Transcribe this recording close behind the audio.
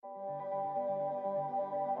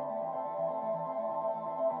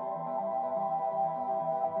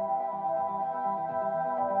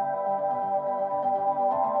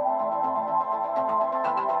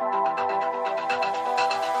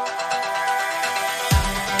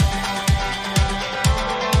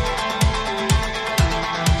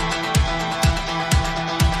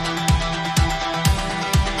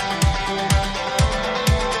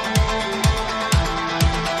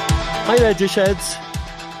there, dish heads.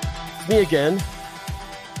 It's me again.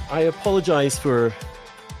 I apologize for,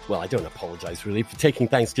 well, I don't apologize really for taking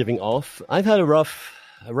Thanksgiving off. I've had a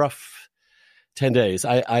rough 10 days.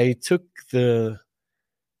 I took the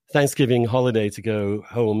Thanksgiving holiday to go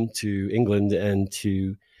home to England and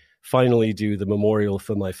to finally do the memorial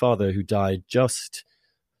for my father, who died just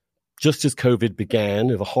as COVID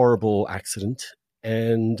began of a horrible accident.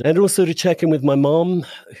 And also to check in with my mom,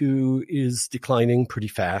 who is declining pretty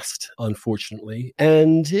fast, unfortunately.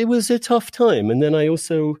 And it was a tough time. And then I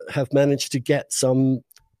also have managed to get some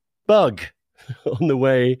bug on the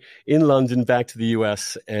way in London back to the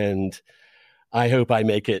US. And I hope I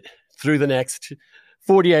make it through the next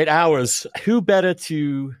 48 hours. Who better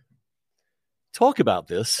to talk about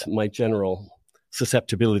this, my general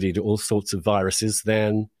susceptibility to all sorts of viruses,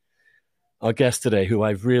 than our guest today, who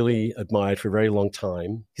I've really admired for a very long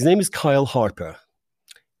time. His name is Kyle Harper.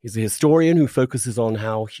 He's a historian who focuses on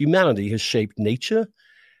how humanity has shaped nature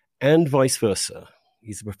and vice versa.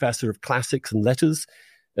 He's a professor of classics and letters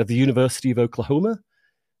at the University of Oklahoma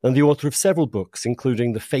and the author of several books,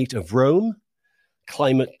 including The Fate of Rome,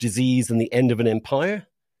 Climate, Disease, and the End of an Empire,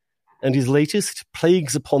 and his latest,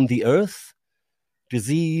 Plagues Upon the Earth,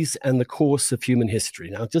 Disease and the Course of Human History.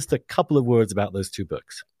 Now, just a couple of words about those two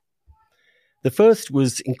books. The first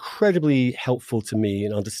was incredibly helpful to me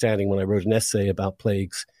in understanding when I wrote an essay about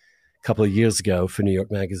plagues a couple of years ago for New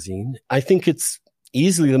York Magazine. I think it's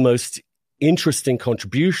easily the most interesting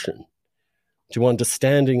contribution to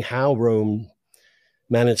understanding how Rome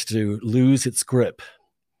managed to lose its grip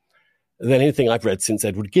than anything I've read since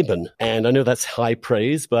Edward Gibbon. And I know that's high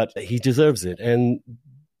praise, but he deserves it. And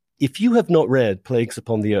if you have not read Plagues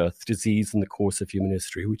Upon the Earth, Disease and the Course of Human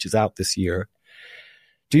History, which is out this year,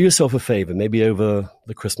 do yourself a favor, maybe over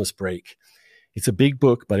the Christmas break. It's a big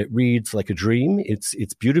book, but it reads like a dream.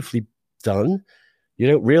 It's beautifully done. You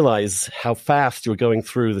don't realize how fast you're going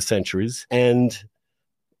through the centuries. And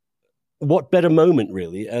what better moment,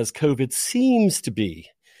 really, as COVID seems to be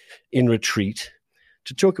in retreat,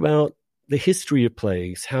 to talk about the history of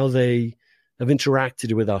plagues, how they have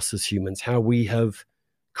interacted with us as humans, how we have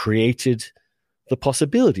created the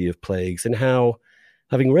possibility of plagues, and how,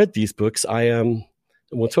 having read these books, I am,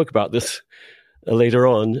 and we'll talk about this later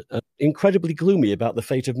on, incredibly gloomy about the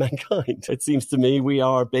fate of mankind. It seems to me we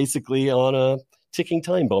are basically on a ticking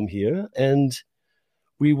time bomb here, and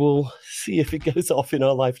we will see if it goes off in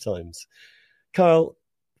our lifetimes. Kyle,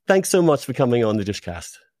 thanks so much for coming on the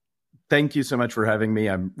Dishcast. Thank you so much for having me.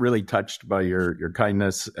 I'm really touched by your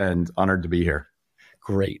kindness and honored to be here.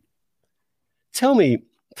 Great. Tell me,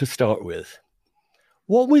 to start with,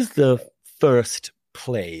 what was the first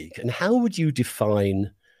plague, and how would you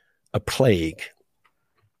define a plague?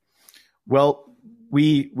 Well,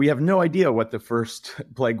 we have no idea what the first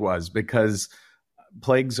plague was, because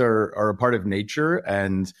plagues are a part of nature.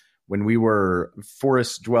 And when we were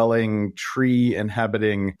forest-dwelling,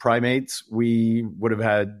 tree-inhabiting primates, we would have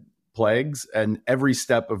had plagues. And every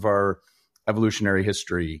step of our evolutionary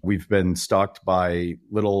history, we've been stalked by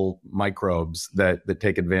little microbes that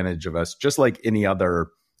take advantage of us, just like any other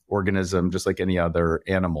organism, just like any other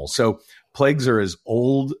animal. So plagues are as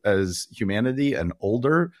old as humanity and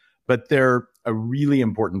older, but they're a really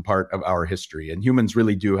important part of our history. And humans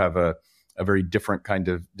really do have a very different kind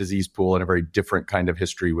of disease pool and a very different kind of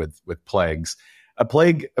history with plagues. A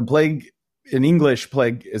plague in English,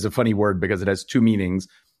 plague is a funny word because it has two meanings.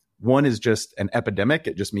 One is just an epidemic.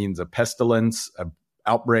 It just means a pestilence, an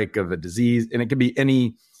outbreak of a disease, and it can be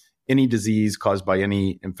any disease caused by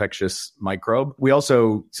any infectious microbe. We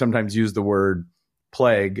also sometimes use the word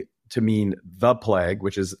plague to mean the plague,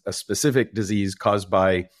 which is a specific disease caused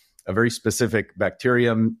by a very specific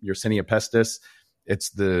bacterium, Yersinia pestis.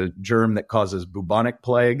 It's the germ that causes bubonic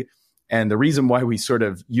plague. And the reason why we sort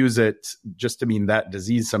of use it just to mean that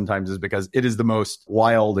disease sometimes is because it is the most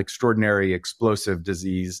wild, extraordinary, explosive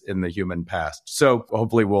disease in the human past. So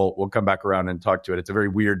hopefully we'll come back around and talk to it. It's a very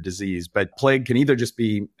weird disease, but plague can either just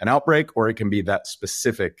be an outbreak or it can be that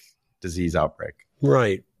specific disease outbreak.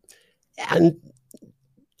 Right. And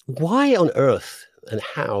why on earth and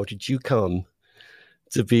how did you come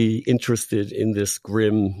to be interested in this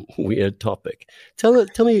grim, weird topic? Tell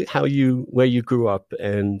me where you grew up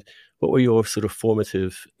and what were your sort of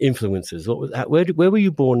formative influences? What was that? Where were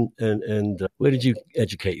you born, and where did you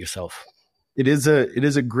educate yourself? It is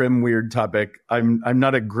a grim, weird topic. I'm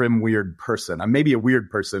not a grim, weird person. I'm maybe a weird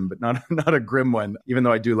person, but not a grim one. Even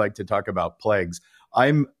though I do like to talk about plagues.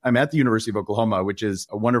 I'm at the University of Oklahoma, which is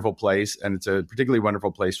a wonderful place, and it's a particularly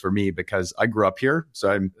wonderful place for me because I grew up here. So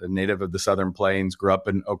I'm a native of the Southern Plains. Grew up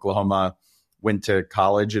in Oklahoma. Went to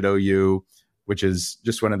college at OU, which is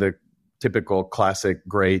just one of the typical classic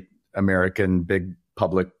great American big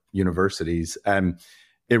public universities. And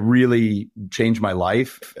it really changed my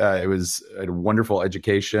life. It was a wonderful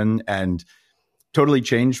education and totally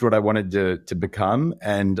changed what I wanted to become.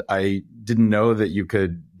 And I didn't know that you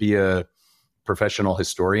could be a professional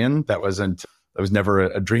historian. That was never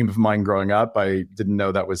a dream of mine growing up. I didn't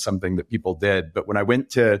know that was something that people did. But when I went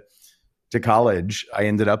to college, I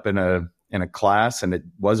ended up in a class, and it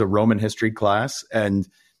was a Roman history class, and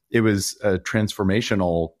it was a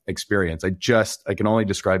transformational experience. I can only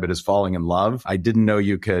describe it as falling in love. I didn't know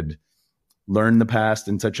you could learn the past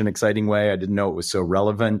in such an exciting way. I didn't know it was so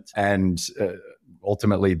relevant. And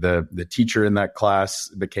ultimately, the teacher in that class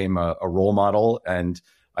became a role model, and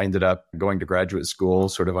I ended up going to graduate school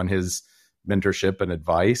sort of on his mentorship and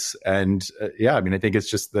advice. And I think it's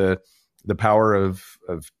just the power of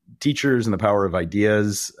teachers and the power of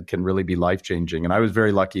ideas can really be life-changing. And I was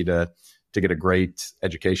very lucky to get a great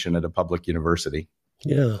education at a public university.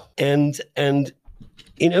 Yeah. And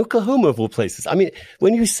in Oklahoma, of all places, I mean,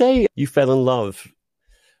 when you say you fell in love,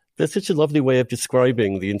 that's such a lovely way of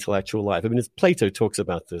describing the intellectual life. I mean, as Plato talks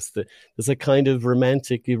about this, that there's a kind of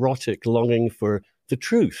romantic, erotic longing for the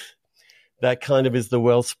truth. That kind of is the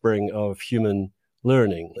wellspring of human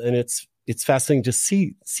learning. And it's fascinating to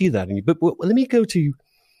see that in you. But let me go to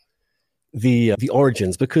the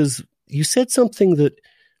origins, because you said something that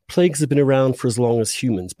plagues have been around for as long as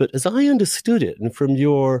humans. But as I understood it, and from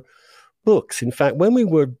your books, in fact, when we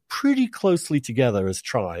were pretty closely together as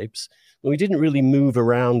tribes, we didn't really move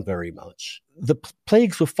around very much. The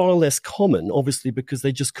plagues were far less common, obviously, because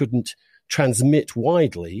they just couldn't transmit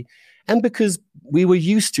widely, and because we were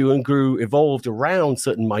used to and evolved around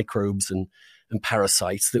certain microbes and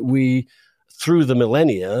parasites that we, through the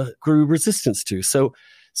millennia, grew resistance to. So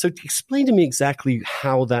explain to me exactly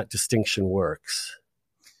how that distinction works.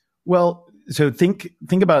 Well, so think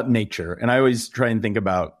about nature. And I always try and think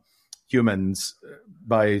about humans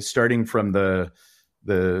by starting from the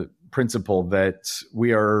principle that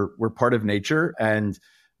we're part of nature, and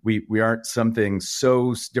we aren't something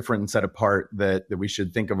so different and set apart that we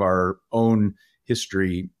should think of our own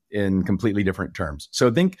history in completely different terms.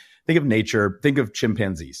 So think of nature, think of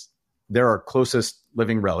chimpanzees. They're our closest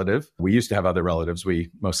living relative. We used to have other relatives.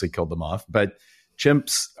 We mostly killed them off, but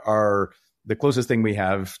chimps are the closest thing we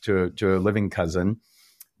have to a living cousin.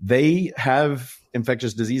 They have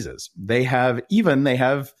infectious diseases. They have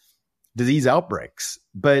disease outbreaks,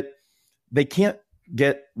 but they can't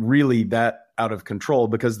get really that out of control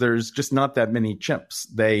because there's just not that many chimps.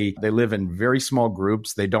 They live in very small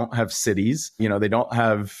groups. They don't have cities. They don't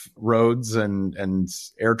have roads and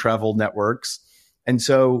air travel networks. And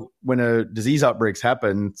so when a disease outbreak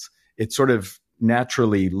happens, it's sort of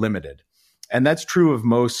naturally limited. And that's true of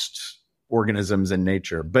most organisms in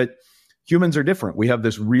nature. But humans are different. We have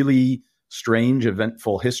this really strange,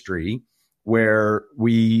 eventful history where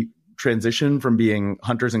we transition from being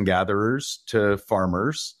hunters and gatherers to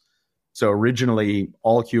farmers. So originally,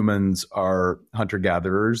 all humans are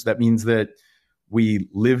hunter-gatherers. That means that we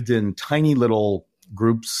lived in tiny little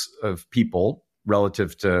groups of people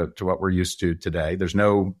relative to what we're used to today. There's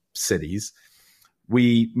no cities.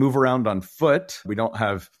 We move around on foot. We don't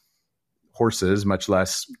have horses, much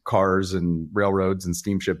less cars and railroads and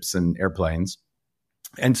steamships and airplanes.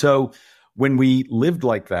 And so when we lived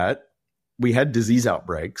like that, we had disease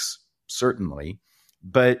outbreaks, certainly,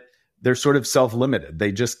 but they're sort of self-limited.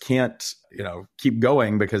 They just can't, keep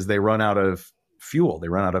going because they run out of fuel. They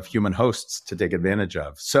run out of human hosts to take advantage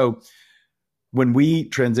of. So when we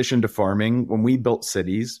transitioned to farming, when we built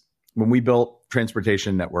cities, when we built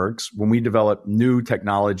transportation networks, when we developed new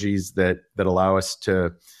technologies that allow us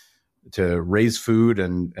to raise food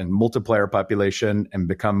and multiply our population and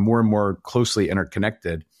become more and more closely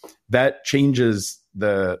interconnected, that changes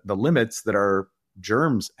the limits that our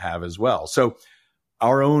germs have as well. So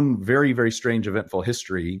our own very, very strange, eventful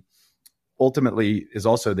history ultimately is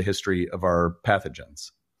also the history of our pathogens.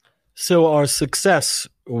 So our success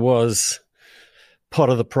was part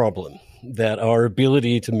of the problem, that our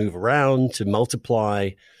ability to move around, to multiply,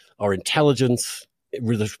 our intelligence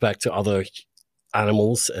with respect to other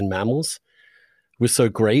animals and mammals was so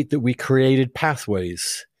great that we created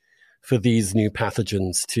pathways for these new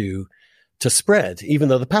pathogens to spread, even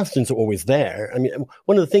though the pathogens are always there. I mean,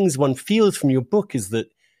 one of the things one feels from your book is that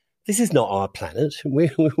this is not our planet.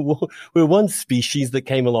 We're one species that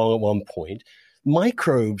came along at one point.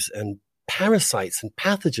 Microbes and parasites and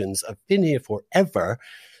pathogens have been here forever.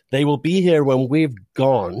 They will be here when we've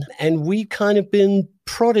gone. And we've kind of been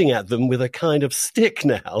prodding at them with a kind of stick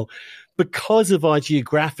now because of our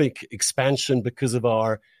geographic expansion, because of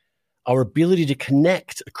our ability to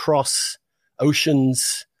connect across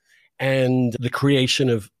oceans and the creation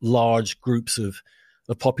of large groups of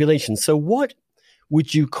population. So what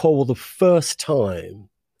would you call the first time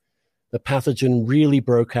the pathogen really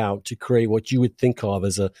broke out to create what you would think of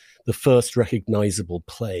as the first recognizable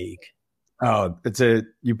plague? Oh,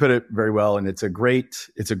 you put it very well, and it's a great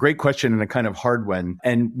question and a kind of hard one.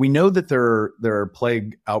 And we know that there are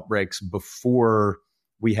plague outbreaks before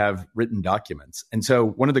we have written documents. And so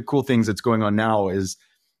one of the cool things that's going on now is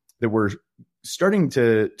that we're starting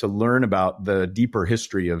to learn about the deeper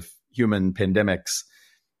history of human pandemics,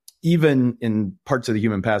 even in parts of the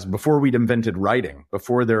human past, before we'd invented writing,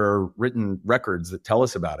 before there are written records that tell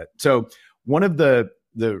us about it. So one of the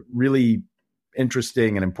really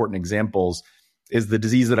interesting and important examples is the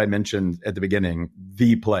disease that I mentioned at the beginning,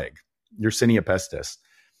 the plague, Yersinia pestis.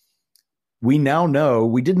 We now know,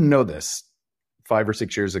 we didn't know this 5 or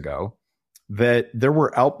 6 years ago, that there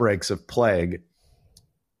were outbreaks of plague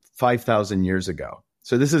 5,000 years ago.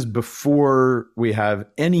 So this is before we have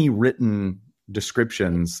any written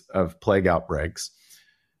descriptions of plague outbreaks.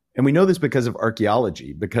 And we know this because of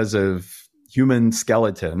archaeology, because of human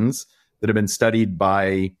skeletons that have been studied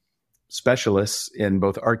by specialists in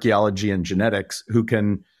both archaeology and genetics who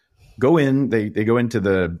can go in, they go into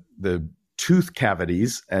the tooth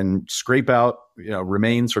cavities and scrape out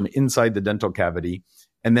remains from inside the dental cavity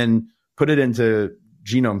and then put it into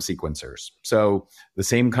genome sequencers. So the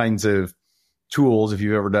same kinds of tools, if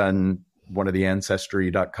you've ever done one of the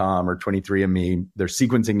Ancestry.com or 23andMe, they're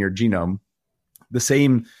sequencing your genome. The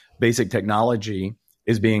same basic technology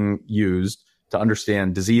is being used to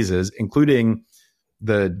understand diseases, including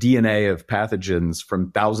the DNA of pathogens from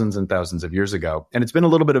thousands and thousands of years ago. And it's been a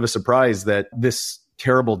little bit of a surprise that this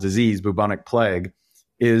terrible disease, bubonic plague,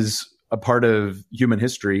 is a part of human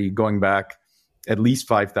history going back at least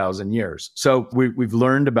 5,000 years. So we've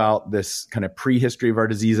learned about this kind of prehistory of our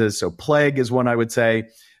diseases. So plague is one I would say.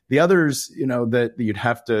 The others, that you'd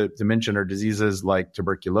have to mention are diseases like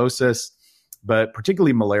tuberculosis, but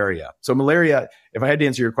particularly malaria. So malaria, if I had to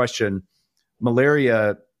answer your question,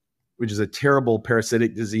 malaria, which is a terrible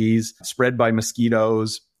parasitic disease spread by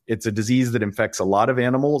mosquitoes. It's a disease that infects a lot of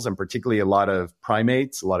animals and particularly a lot of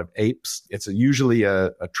primates, a lot of apes. It's usually a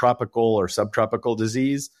tropical or subtropical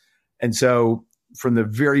disease. And so from the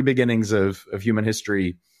very beginnings of human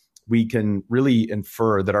history, we can really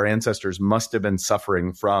infer that our ancestors must have been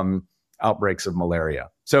suffering from outbreaks of malaria.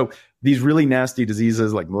 So these really nasty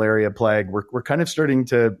diseases like malaria, plague, we're kind of starting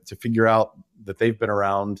to figure out that they've been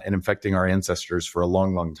around and infecting our ancestors for a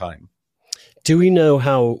long, long time. Do we know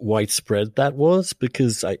how widespread that was?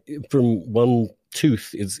 Because from one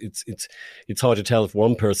tooth, it's hard to tell if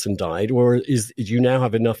one person died, or do you now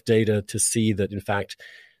have enough data to see that, in fact,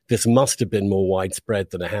 this must have been more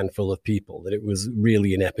widespread than a handful of people, that it was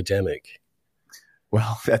really an epidemic?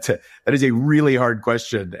 Well, that is a really hard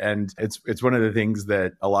question. And it's one of the things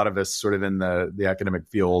that a lot of us sort of in the academic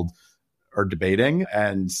field are debating.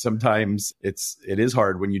 And sometimes it is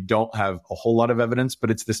hard when you don't have a whole lot of evidence, but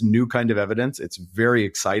it's this new kind of evidence. It's very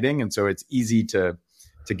exciting. And so it's easy to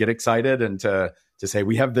get excited and to say,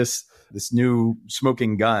 we have this new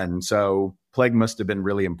smoking gun. So plague must have been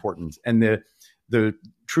really important. And the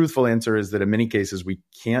truthful answer is that in many cases, we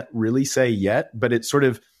can't really say yet, but it sort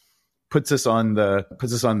of puts us on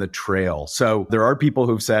the trail. So there are people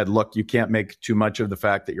who've said, look, you can't make too much of the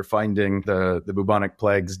fact that you're finding the bubonic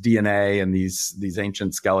plague's DNA and these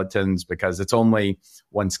ancient skeletons because it's only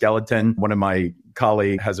one skeleton. One of my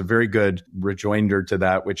colleagues has a very good rejoinder to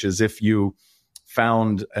that, which is if you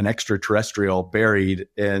found an extraterrestrial buried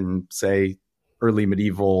in, say, early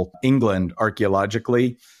medieval England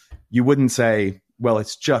archaeologically, you wouldn't say, well,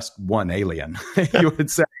 it's just one alien. You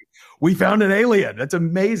would say, we found an alien. That's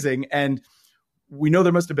amazing. And we know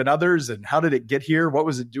there must have been others. And how did it get here? What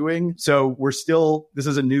was it doing? So this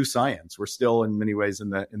is a new science. We're still in many ways in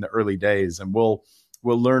the early days, and we'll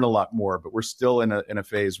learn a lot more, but we're still in a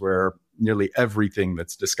phase where nearly everything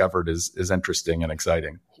that's discovered is interesting and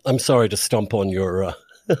exciting. I'm sorry to stomp on your,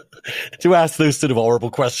 to ask those sort of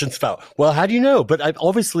horrible questions about, well, how do you know? But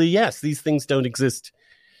obviously, yes, these things don't exist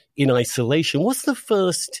in isolation. What's the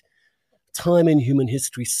first time in human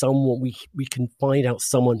history we can find out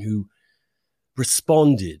someone who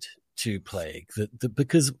responded to plague?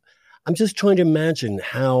 Because I'm just trying to imagine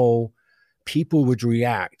how people would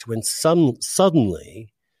react when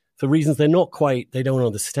suddenly, for reasons they don't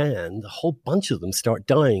understand, a whole bunch of them start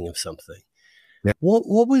dying of something. Yeah.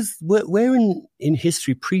 Where in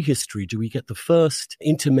history, prehistory, do we get the first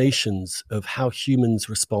intimations of how humans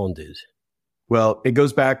responded? Well, it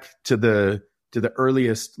goes back to the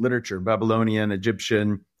earliest literature, Babylonian,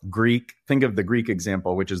 Egyptian, Greek. Think of the Greek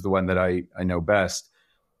example, which is the one that I know best.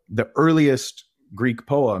 The earliest Greek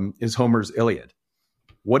poem is Homer's Iliad.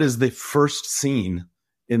 What is the first scene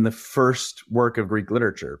in the first work of Greek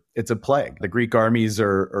literature? It's a plague. The Greek armies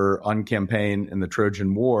are on campaign in the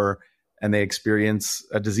Trojan War, and they experience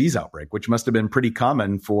a disease outbreak, which must have been pretty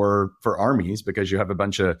common for armies, because you have a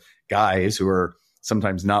bunch of guys who are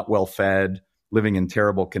sometimes not well fed, living in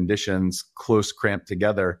terrible conditions, close cramped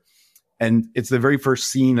together. And it's the very first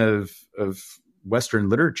scene of Western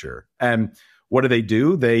literature. And what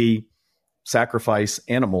do? They sacrifice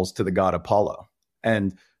animals to the god Apollo.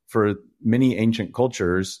 And for many ancient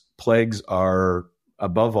cultures, plagues are,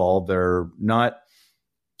 above all, they're not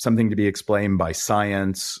something to be explained by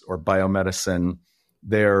science or biomedicine.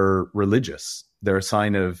 They're religious. They're a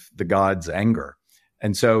sign of the god's anger.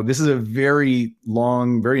 And so this is a very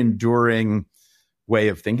long, very enduring way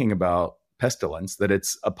of thinking about pestilence, that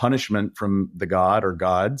it's a punishment from the god or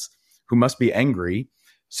gods who must be angry.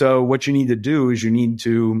 So what you need to do is you need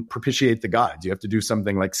to propitiate the gods. You have to do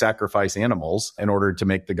something like sacrifice animals in order to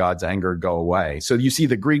make the god's anger go away. So you see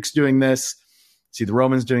the Greeks doing this, you see the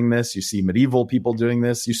Romans doing this, you see medieval people doing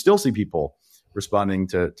this, you still see people responding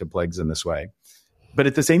to plagues in this way. But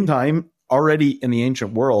at the same time, already in the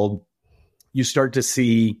ancient world, you start to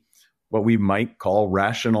see what we might call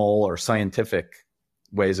rational or scientific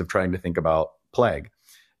ways of trying to think about plague.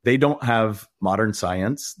 They don't have modern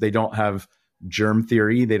science. They don't have germ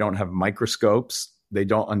theory. They don't have microscopes. They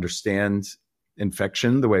don't understand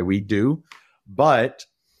infection the way we do. But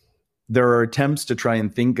there are attempts to try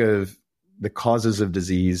and think of the causes of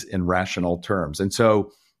disease in rational terms. And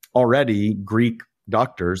so already Greek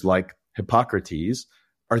doctors like Hippocrates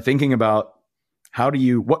are thinking about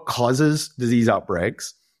what causes disease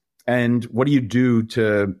outbreaks, and what do you do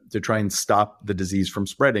to try and stop the disease from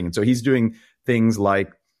spreading? And so he's doing things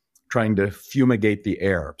like trying to fumigate the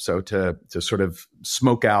air, so to sort of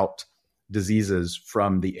smoke out diseases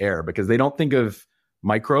from the air, because they don't think of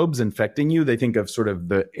microbes infecting you. They think of sort of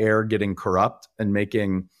the air getting corrupt and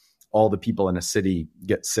making all the people in a city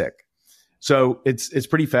get sick. So it's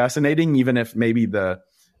pretty fascinating, even if maybe the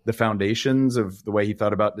foundations of the way he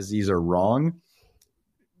thought about disease are wrong.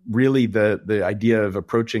 Really, the idea of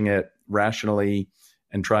approaching it rationally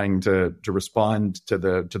and trying to respond to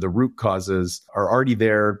the root causes are already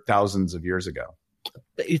there thousands of years ago.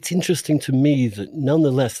 It's interesting to me that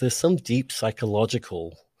nonetheless, there's some deep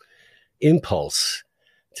psychological impulse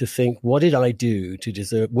to think, what did we do to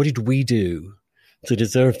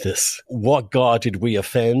deserve this? What God did we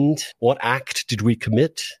offend? What act did we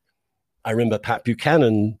commit? I remember Pat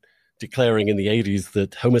Buchanan declaring in the 80s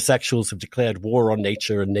that homosexuals have declared war on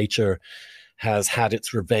nature, and nature has had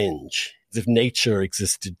its revenge. As if nature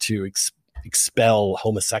existed to expel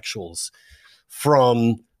homosexuals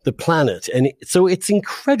from the planet. And so it's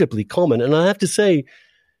incredibly common. And I have to say,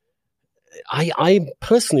 I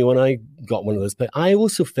personally, when I got one of those, I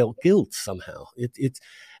also felt guilt somehow.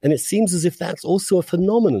 And it seems as if that's also a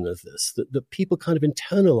phenomenon of this, that people kind of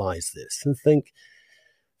internalize this and think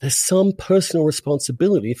there's some personal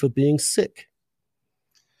responsibility for being sick.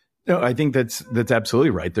 No, I think that's absolutely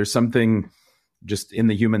right. There's something just in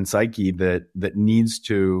the human psyche that needs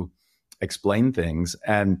to explain things.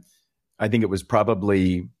 And I think it was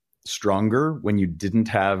probably stronger when you didn't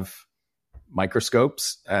have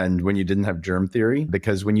microscopes and when you didn't have germ theory,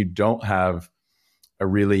 because when you don't have a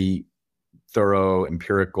really thorough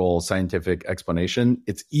empirical scientific explanation,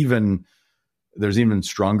 there's even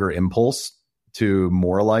stronger impulse to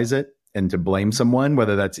moralize it and to blame someone,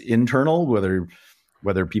 whether that's internal,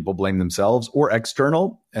 whether people blame themselves, or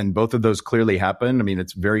external. And both of those clearly happen. I mean,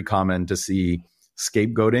 it's very common to see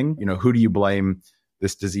scapegoating. Who do you blame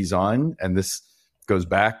this disease on? And this goes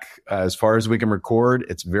back as far as we can record.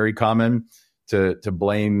 It's very common to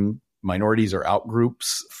blame minorities or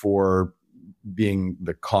outgroups for being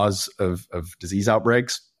the cause of disease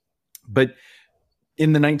outbreaks. But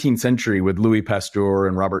in the 19th century, with Louis Pasteur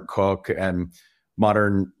and Robert Koch and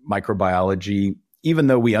modern microbiology, even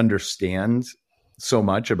though we understand so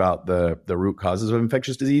much about the root causes of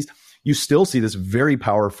infectious disease, you still see this very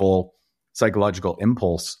powerful psychological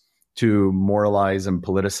impulse to moralize and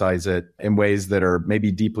politicize it in ways that are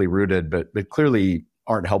maybe deeply rooted, but clearly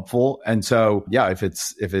aren't helpful. And so, yeah, if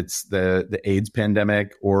it's the AIDS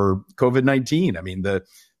pandemic or COVID-19, I mean,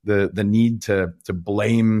 the need to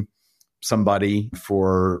blame somebody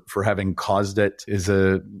for having caused it is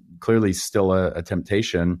clearly still a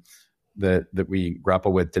temptation that we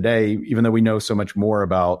grapple with today, even though we know so much more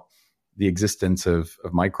about the existence of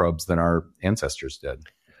microbes than our ancestors did.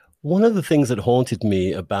 One of the things that haunted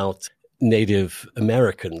me about Native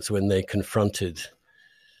Americans when they confronted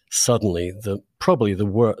suddenly probably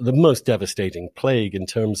the most devastating plague in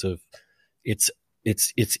terms of its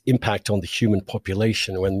its impact on the human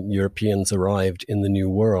population when Europeans arrived in the New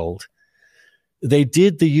World. They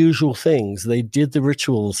did the usual things. They did the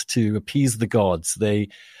rituals to appease the gods. They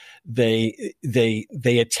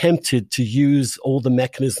attempted to use all the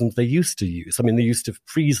mechanisms they used to use. I mean, they used to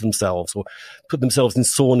freeze themselves or put themselves in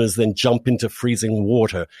saunas, then jump into freezing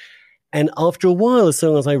water. And after a while, as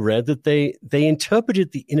soon as I read that they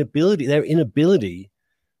interpreted their inability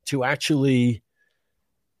to actually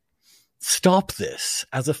stop this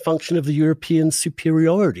as a function of the European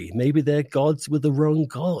superiority. Maybe their gods were the wrong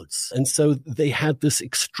gods. And so they had this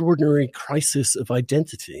extraordinary crisis of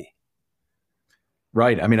identity.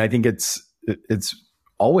 Right. I mean, I think it's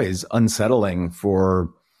always unsettling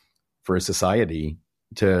for a society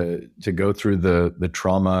to go through the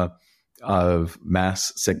trauma of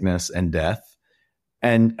mass sickness and death.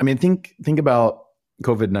 And I mean, think about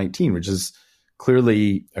COVID-19, which is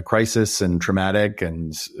clearly a crisis and traumatic,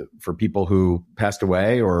 and for people who passed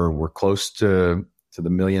away or were close to the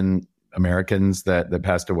million Americans that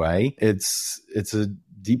passed away, it's a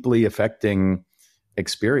deeply affecting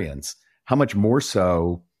experience. How much more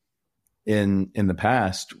so in the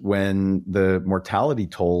past when the mortality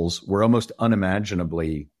tolls were almost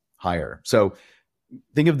unimaginably higher. So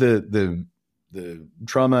think of the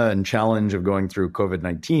trauma and challenge of going through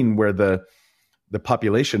COVID-19, where the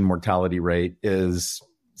population mortality rate is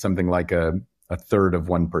something like a third of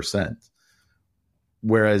 1%.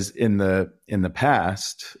 Whereas in the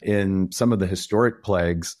past, in some of the historic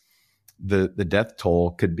plagues, the death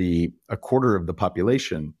toll could be a quarter of the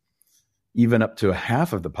population, even up to a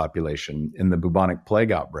half of the population in the bubonic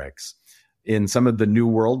plague outbreaks. In some of the New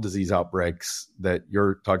World disease outbreaks that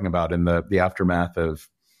you're talking about in the aftermath of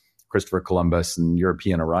Christopher Columbus and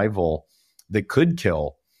European arrival, that could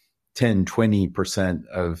kill 10, 20%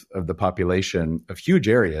 of the population of huge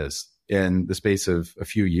areas in the space of a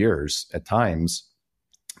few years at times.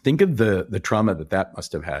 Think of the trauma that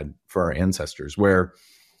must have had for our ancestors, where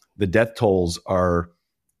the death tolls are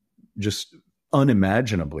just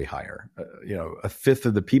unimaginably higher. A fifth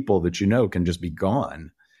of the people that can just be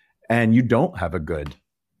gone, and you don't have a good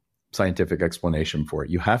scientific explanation for it.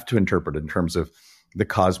 You have to interpret it in terms of the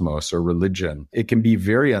cosmos or religion. It can be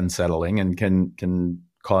very unsettling and can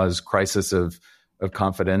cause crisis of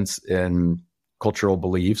confidence in cultural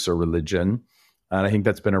beliefs or religion. And I think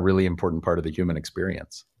that's been a really important part of the human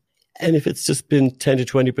experience. And if it's just been 10 to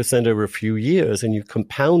 20% over a few years, and you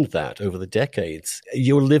compound that over the decades,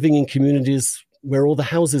 you're living in communities where all the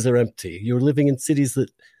houses are empty. You're living in cities that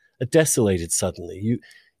are desolated suddenly.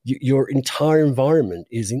 Your entire environment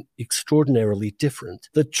is extraordinarily different.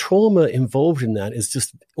 The trauma involved in that is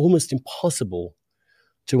just almost impossible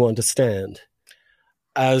to understand.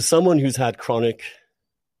 As someone who's had chronic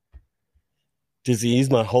disease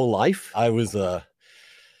my whole life, I was a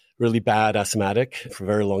really bad asthmatic for a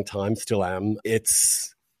very long time, still am.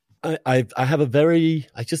 I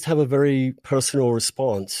just have a very personal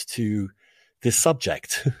response to this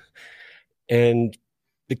subject. And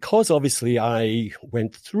because obviously I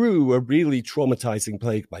went through a really traumatizing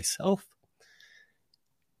plague myself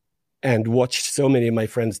and watched so many of my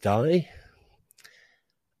friends die,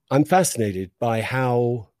 I'm fascinated by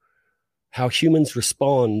how humans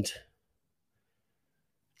respond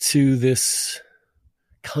to this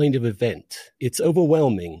kind of event. It's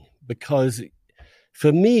overwhelming because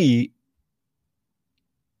for me,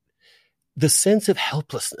 the sense of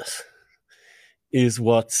helplessness is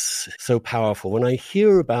what's so powerful. When I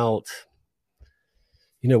hear about,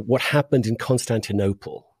 what happened in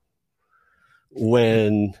Constantinople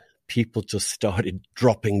when people just started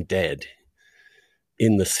dropping dead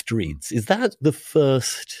in the streets, is that the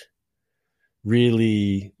first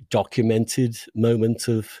really documented moment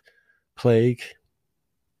of plague?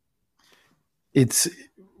 It's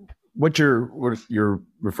what you're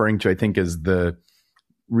referring to, I think, is the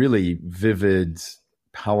really vivid,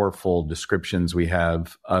 powerful descriptions we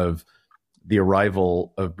have of the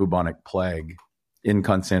arrival of bubonic plague in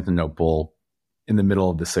Constantinople in the middle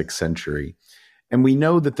of the 6th century. And we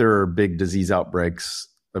know that there are big disease outbreaks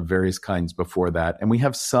of various kinds before that. And we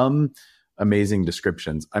have some amazing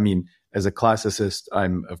descriptions. I mean, as a classicist,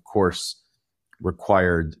 I'm, of course,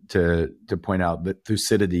 required to point out that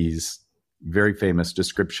Thucydides' very famous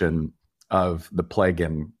description of the plague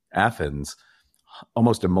in Athens,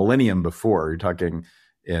 almost a millennium before, you're talking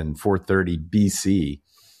in 430 BC,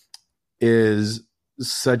 is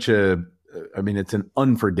it's an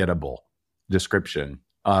unforgettable description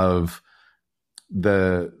of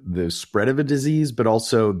the spread of a disease, but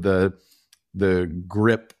also the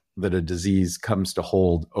grip that a disease comes to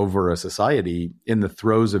hold over a society in the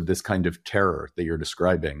throes of this kind of terror that you're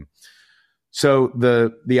describing. So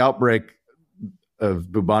the outbreak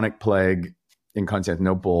of bubonic plague in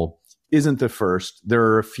Constantinople isn't the first. There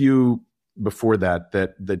are a few before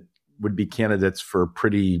that would be candidates for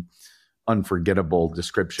pretty unforgettable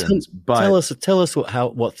descriptions. But tell us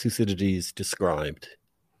what Thucydides described.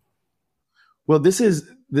 Well, this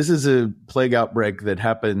is a plague outbreak that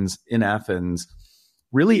happens in Athens,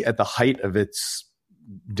 really at the height of its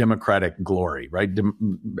democratic glory, right?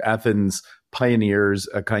 Athens pioneers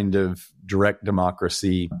a kind of direct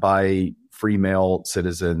democracy by free male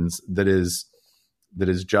citizens that is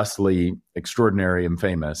justly extraordinary and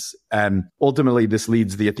famous. And ultimately, this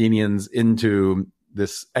leads the Athenians into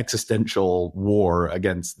this existential war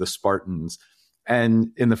against the Spartans. And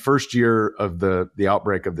in the first year of the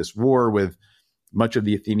outbreak of this war, with much of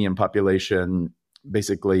the Athenian population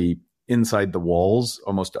basically inside the walls,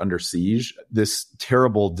 almost under siege, this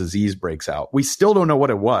terrible disease breaks out. We still don't know what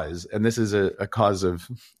it was. And this is a cause of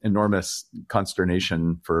enormous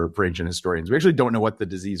consternation for ancient historians. We actually don't know what the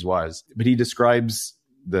disease was, but he describes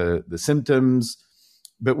the symptoms.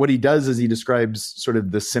 But what he does is he describes sort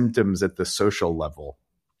of the symptoms at the social level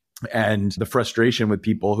and the frustration with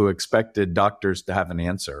people who expected doctors to have an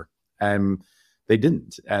answer. And they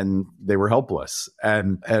didn't, and they were helpless.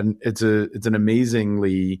 And it's an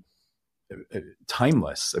amazingly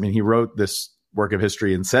timeless. I mean, he wrote this work of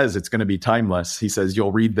history and says it's going to be timeless. He says,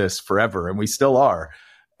 you'll read this forever, and we still are.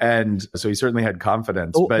 And so he certainly had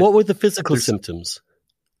confidence. But what were the physical symptoms?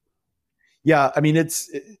 Yeah, I mean, it's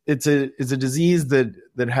a disease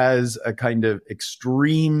that has a kind of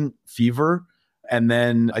extreme fever, and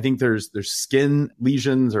then I think there's skin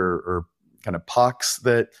lesions or kind of pox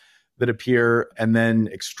that appear, and then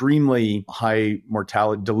extremely high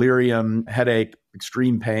mortality, delirium, headache,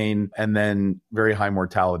 extreme pain, and then very high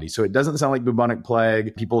mortality. So it doesn't sound like bubonic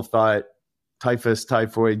plague. People thought typhus,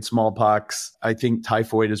 typhoid, smallpox. I think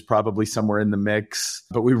typhoid is probably somewhere in the mix,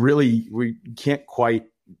 but we can't quite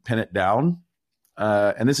pin it down.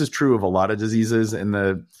 And this is true of a lot of diseases in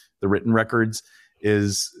the written records,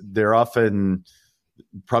 is they're often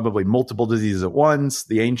probably multiple diseases at once.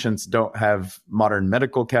 The ancients don't have modern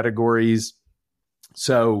medical categories.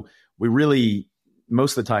 So we really,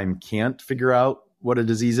 most of the time, can't figure out what a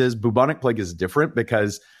disease is. Bubonic plague is different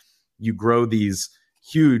because you grow these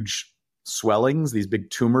huge swellings, these big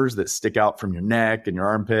tumors that stick out from your neck and your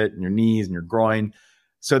armpit and your knees and your groin.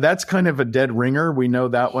 So that's kind of a dead ringer. We know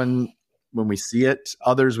that one when we see it.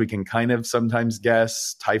 Others we can kind of sometimes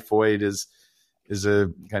guess. Typhoid is a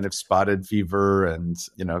kind of spotted fever, and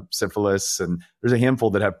syphilis, and there's a handful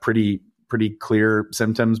that have pretty clear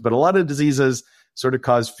symptoms. But a lot of diseases sort of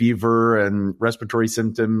cause fever and respiratory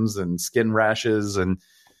symptoms and skin rashes, and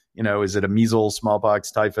is it a measles,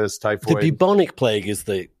 smallpox, typhus, typhoid? The bubonic plague is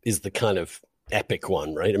the kind of epic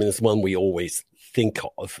one, right? I mean, it's one we always think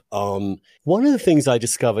of. One of the things I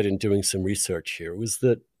discovered in doing some research here was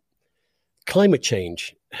that climate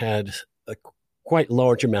change had a quite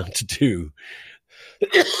large amount to do.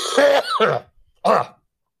 Here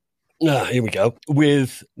we go.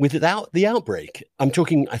 Without the outbreak. Am I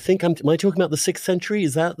talking about the 6th century?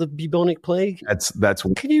 Is that the bubonic plague? That's.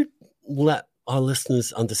 Can you let our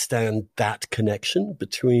listeners understand that connection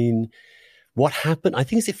between what happened? I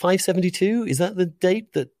think, is it 572? Is that the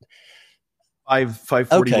date that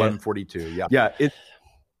 541, okay. 42? Yeah.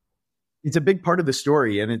 It's a big part of the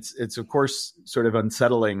story, and it's of course sort of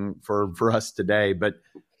unsettling for us today. But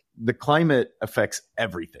the climate affects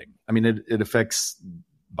everything. I mean, it affects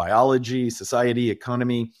biology, society,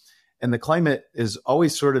 economy, and the climate is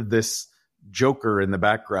always sort of this joker in the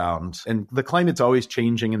background. And the climate's always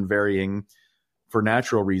changing and varying for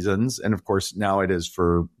natural reasons, and of course now it is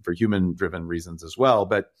for human-driven reasons as well.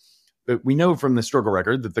 But we know from the historical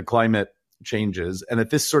record that the climate changes, and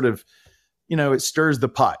that this sort of it stirs the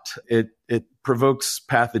pot. It provokes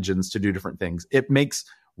pathogens to do different things. It makes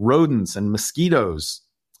rodents and mosquitoes,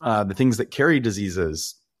 the things that carry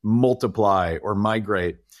diseases, multiply or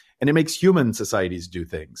migrate. And it makes human societies do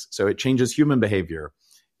things. So it changes human behavior.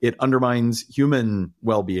 It undermines human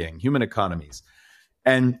well-being, human economies.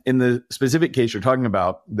 And in the specific case you're talking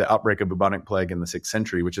about, the outbreak of bubonic plague in the 6th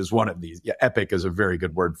century, which is one of these, epic is a very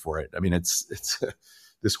good word for it. I mean, it's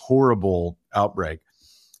this horrible outbreak.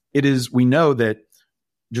 We know that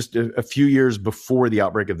just a few years before the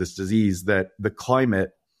outbreak of this disease, that the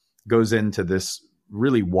climate goes into this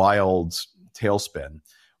really wild tailspin.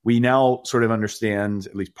 We now sort of understand,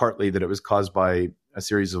 at least partly, that it was caused by a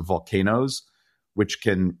series of volcanoes, which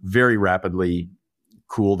can very rapidly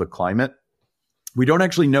cool the climate. We don't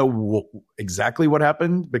actually know exactly what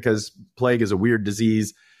happened, because plague is a weird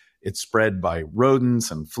disease. It's spread by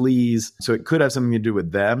rodents and fleas. So it could have something to do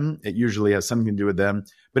with them. It usually has something to do with them.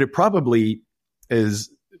 But it probably is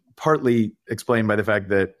partly explained by the fact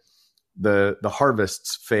that the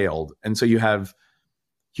harvests failed. And so you have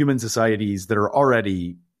human societies that are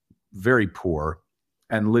already very poor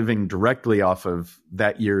and living directly off of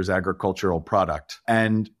that year's agricultural product.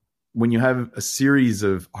 And when you have a series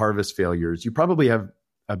of harvest failures, you probably have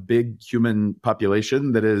a big human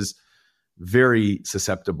population that is very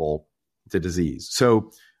susceptible to disease.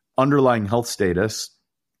 So underlying health status,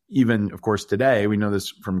 even of course today, we know this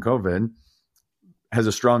from COVID, has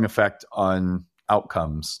a strong effect on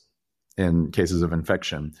outcomes in cases of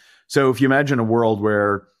infection. So if you imagine a world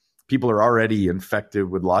where people are already infected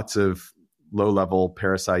with lots of low-level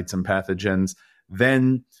parasites and pathogens,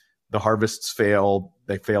 then the harvests fail,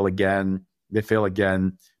 they fail again, they fail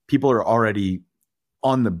again. People are already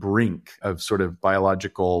on the brink of sort of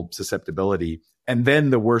biological susceptibility. And then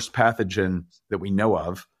the worst pathogen that we know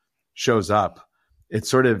of shows up. It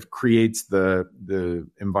sort of creates the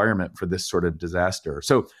environment for this sort of disaster.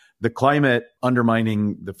 So the climate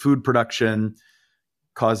undermining the food production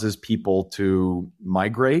causes people to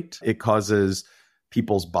migrate. It causes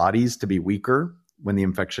people's bodies to be weaker when the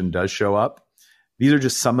infection does show up. These are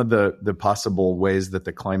just some of the possible ways that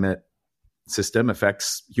the climate system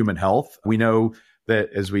affects human health. We know that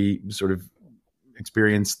as we sort of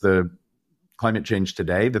experience the climate change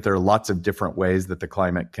today, that there are lots of different ways that the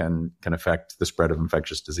climate can affect the spread of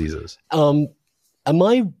infectious diseases. Am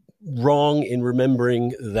I wrong in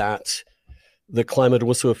remembering that the climate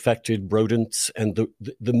also affected rodents and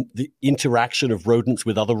the interaction of rodents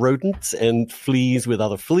with other rodents and fleas with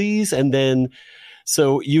other fleas? And then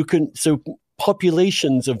so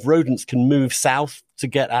populations of rodents can move south to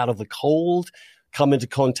get out of the cold, come into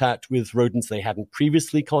contact with rodents they hadn't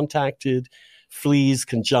previously contacted. Fleas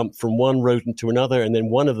can jump from one rodent to another, and then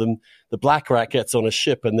one of them, the black rat, gets on a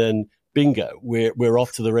ship, and then bingo, we're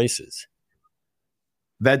off to the races.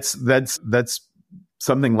 That's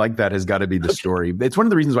something like that has got to be the story. It's one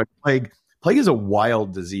of the reasons why plague is a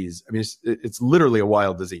wild disease. I mean, it's literally a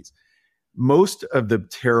wild disease. Most of the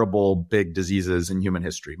terrible big diseases in human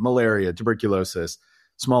history, malaria, tuberculosis,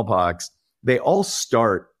 smallpox, they all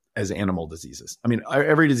start as animal diseases. I mean,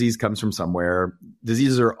 every disease comes from somewhere.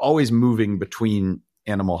 Diseases are always moving between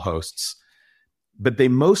animal hosts, but they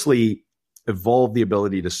mostly evolve the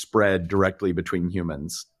ability to spread directly between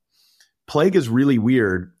humans. Plague is really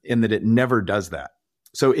weird in that it never does that.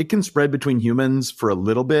 So it can spread between humans for a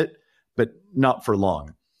little bit, but not for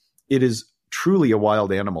long. It is truly a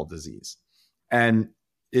wild animal disease. And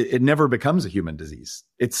it never becomes a human disease.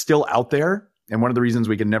 It's still out there. And one of the reasons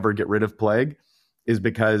we can never get rid of plague is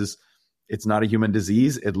because it's not a human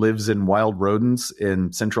disease. It lives in wild rodents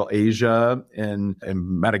in Central Asia, in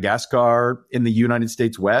Madagascar, in the United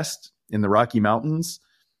States West, in the Rocky Mountains.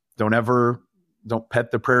 Don't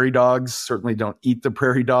pet the prairie dogs. Certainly don't eat the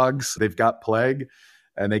prairie dogs. They've got plague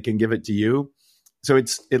and they can give it to you. So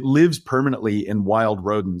it lives permanently in wild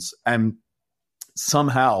rodents. And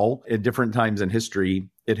somehow at different times in history,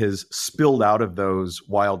 it has spilled out of those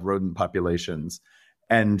wild rodent populations.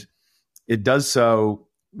 And it does so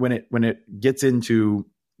when it gets into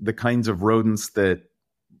the kinds of rodents that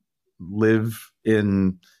live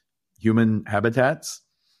in human habitats.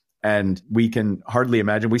 And we can hardly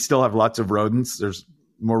imagine, we still have lots of rodents. There's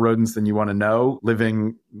more rodents than you want to know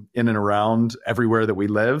living in and around everywhere that we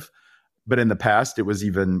live. But in the past, it was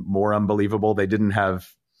even more unbelievable. They didn't have,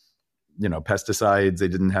 pesticides. They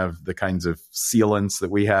didn't have the kinds of sealants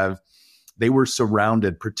that we have. They were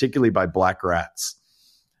surrounded particularly by black rats.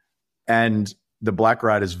 And the black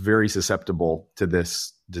rat is very susceptible to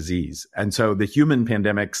this disease. And so the human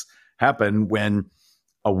pandemics happen when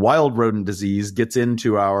a wild rodent disease gets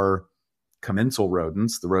into our commensal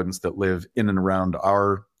rodents, the rodents that live in and around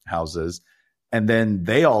our houses, and then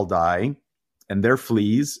they all die, and their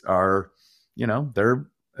fleas are, they're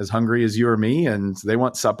as hungry as you or me, and they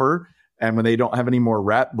want supper. And when they don't have any more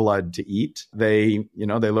rat blood to eat, they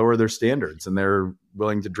lower their standards and they're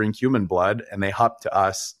willing to drink human blood, and they hop to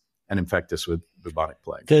us and infect us with bubonic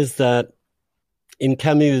plague. There's that in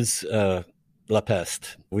Camus' La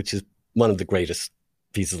Peste, which is one of the greatest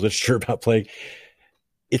pieces of literature about plague.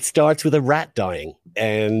 It starts with a rat dying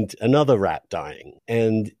and another rat dying.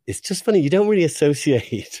 And it's just funny. You don't really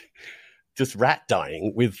associate just rat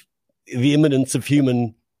dying with the imminence of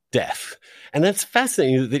human death. And that's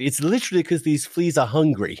fascinating that it's literally because these fleas are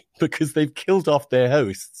hungry because they've killed off their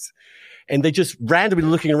hosts and they just randomly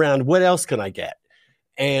looking around. What else can I get?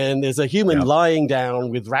 And there's a human lying down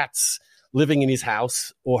with rats living in his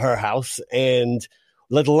house or her house, and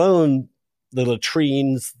let alone the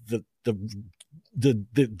latrines, the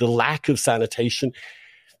lack of sanitation.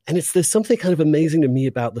 And there's something kind of amazing to me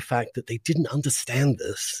about the fact that they didn't understand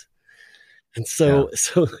this. And Yeah.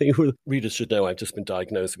 so your readers should know I've just been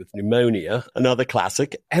diagnosed with pneumonia, another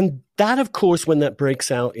classic. And that, of course, when that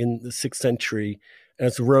breaks out in the 6th century,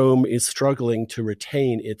 as Rome is struggling to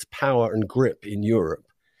retain its power and grip in Europe,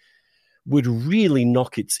 would really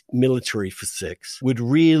knock its military for six, would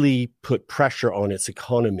really put pressure on its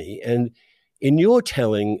economy. And in your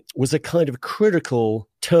telling, was a kind of critical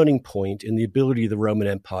turning point in the ability of the Roman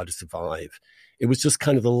Empire to survive. It was just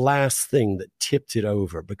kind of the last thing that tipped it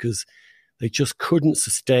over because they just couldn't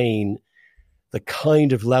sustain the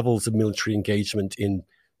kind of levels of military engagement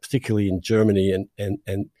particularly in Germany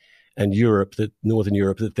and Europe, Northern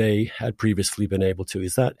Europe, that they had previously been able to.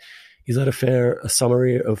 Is that a fair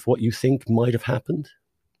summary of what you think might have happened?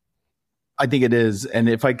 I think it is. And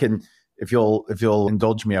if you'll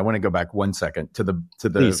indulge me, I want to go back 1 second to the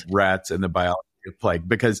Please. rats and the biology of plague,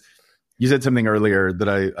 because you said something earlier that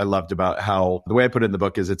I loved about how the way I put it in the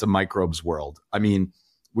book is it's a microbes world. I mean,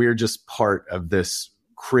 we're just part of this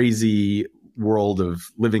crazy world of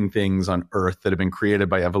living things on Earth that have been created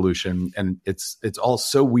by evolution. And it's all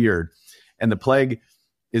so weird. And the plague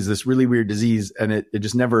is this really weird disease, and it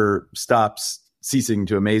just never stops ceasing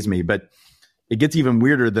to amaze me. But it gets even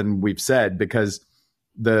weirder than we've said, because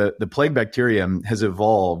the plague bacterium has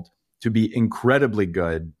evolved to be incredibly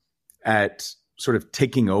good at sort of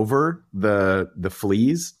taking over the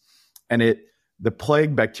fleas. And the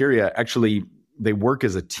plague bacteria actually, they work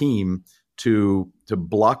as a team to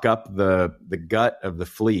block up the gut of the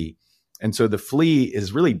flea. And so the flea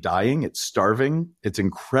is really dying. It's starving. It's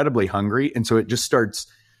incredibly hungry. And so it just starts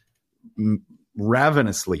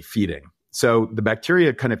ravenously feeding. So the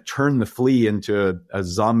bacteria kind of turn the flea into a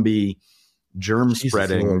zombie germ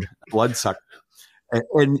spreading bloodsucker.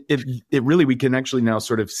 And it really, we can actually now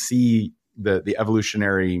sort of see the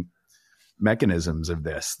evolutionary mechanisms of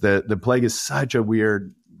this. The plague is such a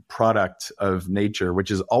weird product of nature, which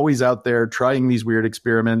is always out there trying these weird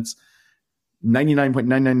experiments.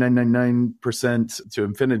 99.99999% to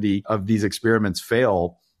infinity of these experiments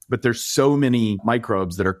fail, but there's so many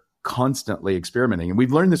microbes that are constantly experimenting. And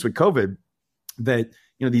we've learned this with COVID, that,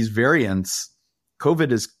 these variants,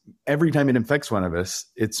 COVID is, every time it infects one of us,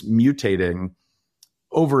 it's mutating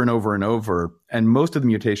over and over and over. And most of the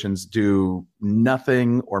mutations do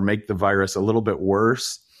nothing or make the virus a little bit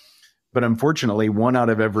worse. But unfortunately, 1 out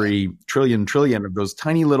of every trillion of those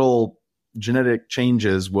tiny little genetic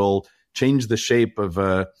changes will change the shape of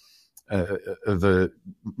a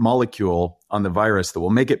molecule on the virus that will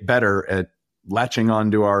make it better at latching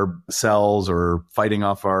onto our cells or fighting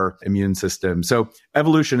off our immune system. So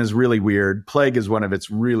evolution is really weird. Plague is one of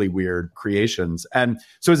its really weird creations. And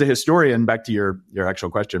so as a historian, back to your actual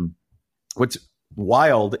question, what's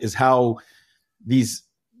wild is how these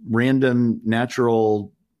random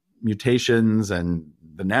natural mutations and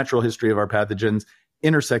the natural history of our pathogens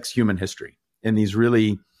intersects human history in these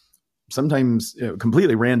really sometimes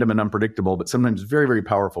completely random and unpredictable, but sometimes very, very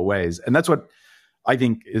powerful ways. And that's what I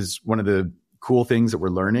think is one of the cool things that we're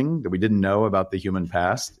learning that we didn't know about the human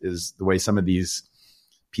past, is the way some of these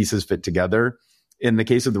pieces fit together. In the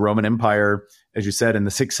case of the Roman Empire, as you said, in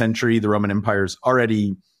the 6th century, the Roman Empire is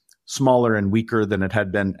already smaller and weaker than it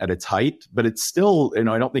had been at its height, but it's still,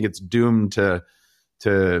 I don't think it's doomed to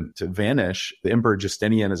vanish. The Emperor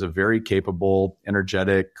Justinian is a very capable,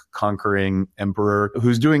 energetic, conquering emperor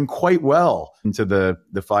who's doing quite well into the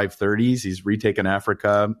 530s. He's retaken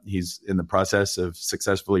Africa. He's in the process of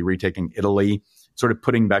successfully retaking Italy, sort of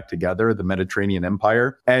putting back together the Mediterranean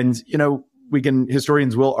Empire. And,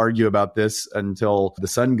 historians will argue about this until the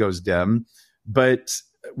sun goes dim, but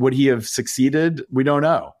would he have succeeded? We don't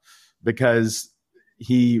know, because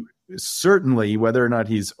he certainly, whether or not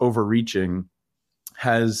he's overreaching,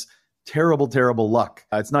 has terrible, terrible luck.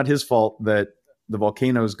 It's not his fault that the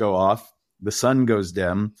volcanoes go off, the sun goes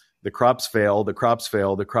dim, the crops fail, the crops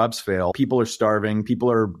fail, the crops fail. People are starving. People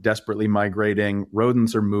are desperately migrating.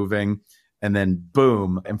 Rodents are moving. And then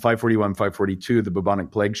boom, in 541, 542, the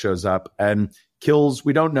bubonic plague shows up and kills,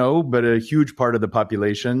 we don't know, but a huge part of the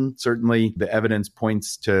population. Certainly the evidence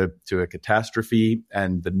points to a catastrophe,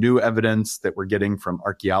 and the new evidence that we're getting from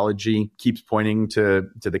archaeology keeps pointing to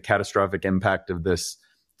the catastrophic impact of this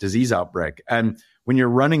disease outbreak. And when you're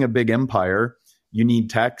running a big empire, you need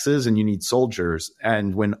taxes and you need soldiers.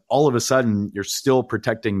 And when all of a sudden you're still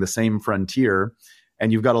protecting the same frontier,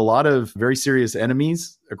 and you've got a lot of very serious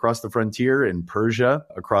enemies across the frontier in Persia,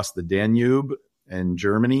 across the Danube, and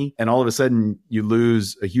Germany. And all of a sudden you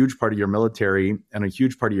lose a huge part of your military and a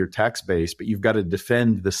huge part of your tax base, but you've got to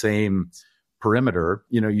defend the same perimeter.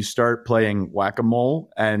 You start playing whack-a-mole,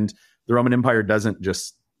 and the Roman Empire doesn't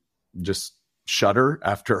just shudder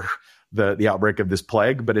after the outbreak of this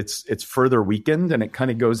plague, but it's further weakened, and it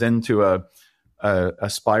kind of goes into a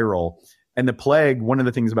spiral. And the plague, one of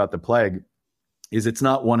the things about the plague is it's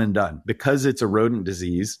not one and done. Because it's a rodent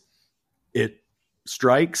disease, it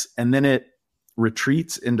strikes and then it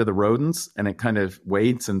retreats into the rodents, and it kind of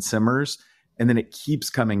waits and simmers, and then it keeps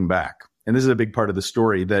coming back. And this is a big part of the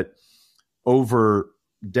story, that over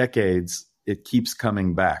decades, it keeps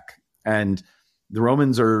coming back. And the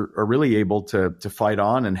Romans are really able to fight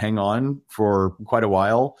on and hang on for quite a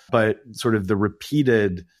while. But sort of the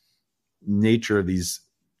repeated nature of these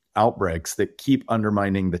outbreaks that keep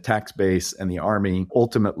undermining the tax base and the army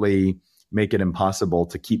ultimately make it impossible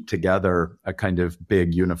to keep together a kind of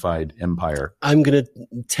big unified empire. I'm going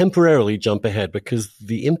to temporarily jump ahead because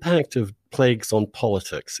the impact of plagues on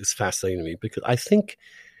politics is fascinating to me, because I think,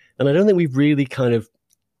 and I don't think we've really kind of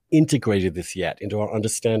integrated this yet into our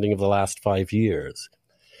understanding of the last 5 years.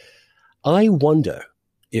 I wonder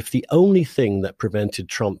if the only thing that prevented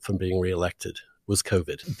Trump from being reelected was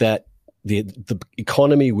COVID, that the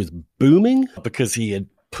economy was booming because he had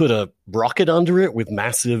put a rocket under it with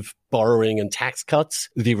massive borrowing and tax cuts.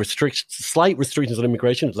 The slight restrictions on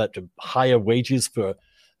immigration have led to higher wages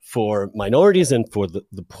for minorities and for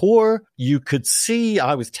the poor. You could see,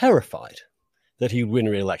 I was terrified that he would win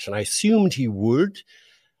re-election. I assumed he would.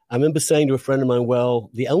 I remember saying to a friend of mine, well,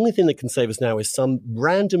 the only thing that can save us now is some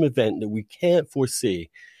random event that we can't foresee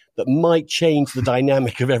that might change the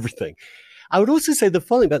dynamic of everything. I would also say the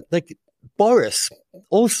following about Boris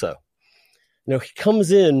also. He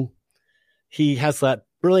comes in, he has that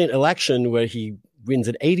brilliant election where he wins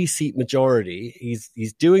an 80-seat majority.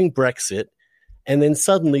 He's doing Brexit, and then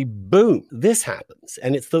suddenly, boom, this happens.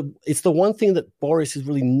 And it's the one thing that Boris is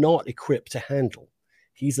really not equipped to handle.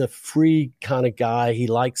 He's a free kind of guy. He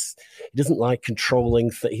doesn't like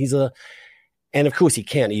controlling things. And of course he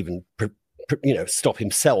can't even, stop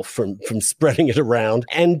himself from spreading it around.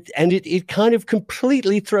 And it kind of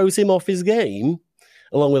completely throws him off his game,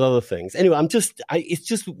 along with other things. Anyway,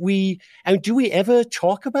 do we ever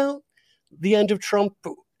talk about the end of Trump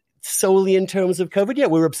solely in terms of COVID? Yeah,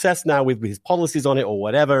 we're obsessed now with his policies on it or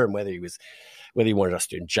whatever, and whether he wanted us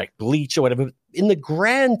to inject bleach or whatever. In the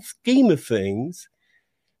grand scheme of things,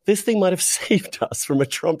 this thing might have saved us from a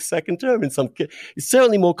Trump second term. It's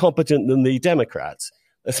certainly more competent than the Democrats.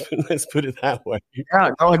 Let's put it that way.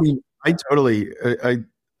 Yeah, no, I mean, I totally,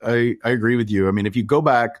 I agree with you. I mean, if you go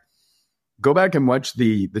back and watch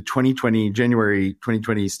the January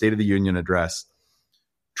 2020 State of the Union address,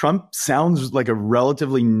 Trump sounds like a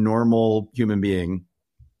relatively normal human being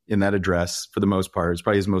in that address for the most part. It's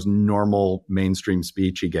probably his most normal mainstream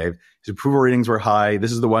speech he gave. His approval ratings were high.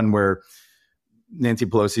 This is the one where Nancy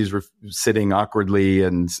Pelosi's sitting awkwardly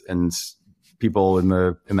and people in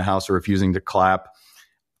the House are refusing to clap.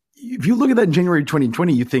 If you look at that in January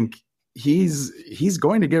 2020, you think he's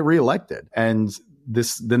going to get reelected. And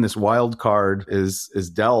this wild card is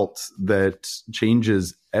dealt that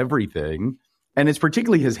changes everything. And it's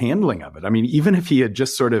particularly his handling of it. I mean, even if he had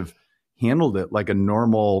just sort of handled it like a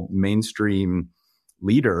normal mainstream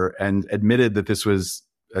leader and admitted that this was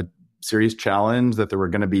a serious challenge, that there were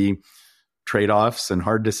going to be trade-offs and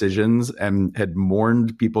hard decisions, and had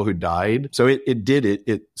mourned people who died. So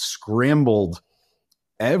it scrambled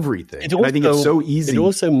everything. And I think it's so easy. It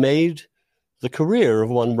also made the career of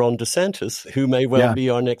one Ron DeSantis, who may well be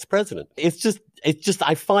our next president. It's just,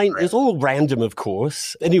 I find it's all random, of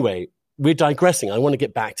course. Anyway, we're digressing. I want to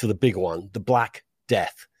get back to the big one, the Black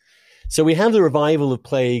Death. So we have the revival of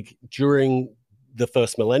plague during the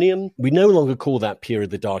first millennium. We no longer call that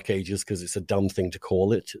period the Dark Ages because it's a dumb thing to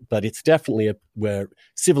call it, but it's definitely where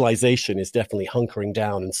civilization is definitely hunkering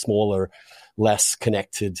down in smaller, less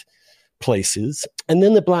connected places. And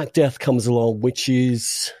then the Black Death comes along, which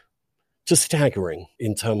is just staggering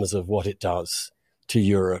in terms of what it does to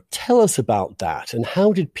Europe. Tell us about that, and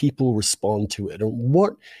how did people respond to it, and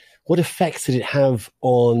what effects did it have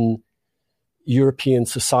on European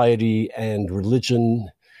society and religion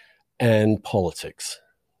and politics?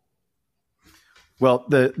 Well,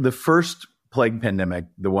 the first plague pandemic,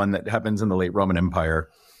 the one that happens in the late Roman Empire,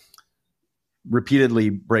 repeatedly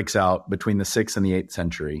breaks out between the 6th and the 8th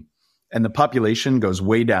century. And the population goes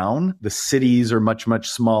way down. The cities are much, much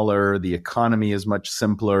smaller. The economy is much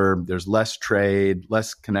simpler. There's less trade,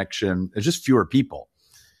 less connection. There's just fewer people.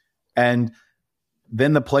 And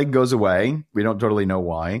then the plague goes away. We don't totally know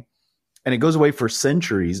why. And it goes away for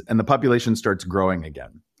centuries, and the population starts growing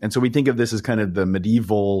again. And so we think of this as kind of the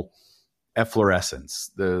medieval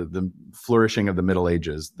efflorescence, the flourishing of the Middle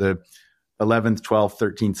Ages. The 11th, 12th,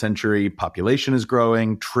 13th century population is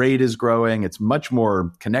growing, trade is growing. It's much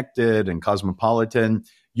more connected and cosmopolitan.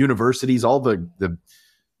 Universities, all the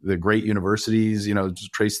the great universities,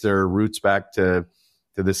 just trace their roots back to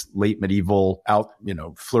this late medieval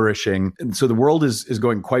flourishing. And so the world is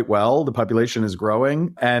going quite well. The population is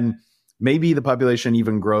growing, and maybe the population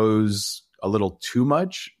even grows a little too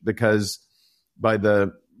much, because by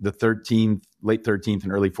the late 13th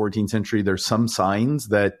and early 14th century, there's some signs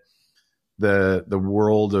that the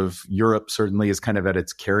world of Europe certainly is kind of at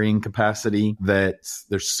its carrying capacity, that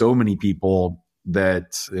there's so many people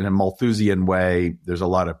that in a Malthusian way, there's a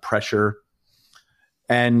lot of pressure.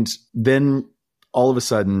 And then all of a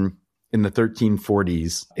sudden, in the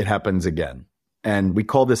 1340s, it happens again. And we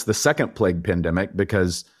call this the second plague pandemic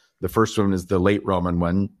because the first one is the late Roman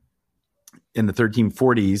one. In the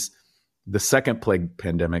 1340s, the second plague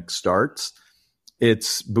pandemic starts.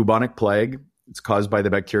 It's bubonic plague. It's caused by the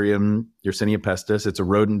bacterium Yersinia pestis. It's a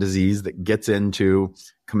rodent disease that gets into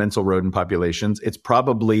commensal rodent populations. It's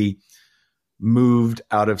probably moved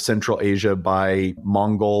out of Central Asia by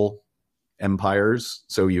Mongol empires.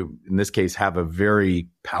 So you, in this case, have a very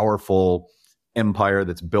powerful empire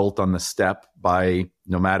that's built on the steppe by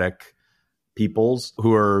nomadic peoples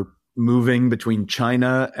who are moving between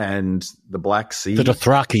China and the Black Sea. The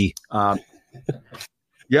Dothraki.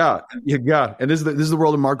 Yeah. And this is the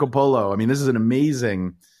world of Marco Polo. I mean, this is an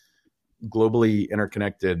amazing, globally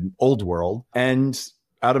interconnected old world. And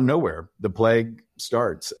out of nowhere, the plague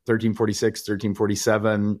starts. 1346,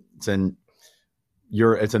 1347. It's in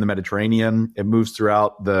the Mediterranean. It moves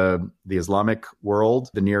throughout the Islamic world,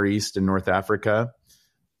 the Near East and North Africa.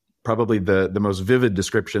 Probably the most vivid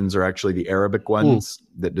descriptions are actually the Arabic ones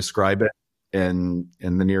that describe it in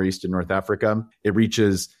the Near East and North Africa. It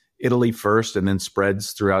reaches Italy first and then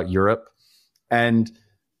spreads throughout Europe. And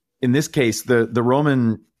in this case, the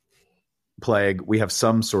Roman plague, we have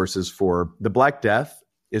some sources for. The Black Death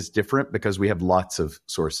is different because we have lots of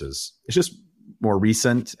sources. It's just more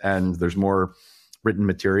recent and there's more written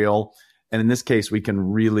material. And in this case, we can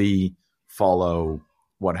really follow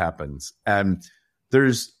what happens. And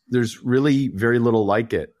there's really very little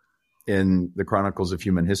like it in the chronicles of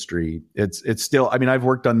human history. It's still, I mean, I've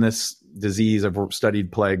worked on this disease. I've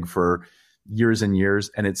studied plague for years and years,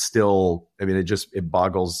 and it's still, I mean, it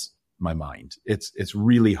boggles my mind. It's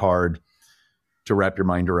really hard to wrap your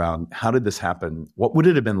mind around. How did this happen? What would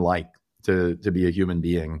it have been like to be a human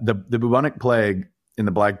being? The bubonic plague in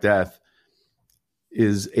the Black Death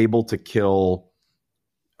is able to kill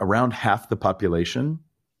around half the population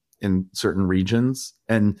in certain regions.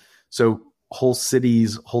 And so whole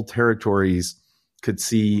cities, whole territories could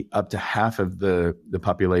see up to half of the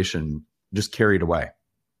population just carried away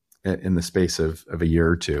in the space of a year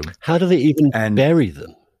or two. How do they even bury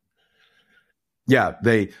them? Yeah,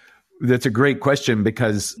 that's a great question,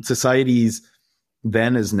 because societies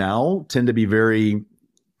then as now tend to be very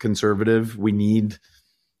conservative. We need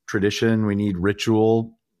tradition, we need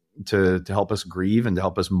ritual to help us grieve and to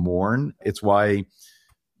help us mourn. It's why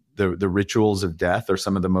the rituals of death are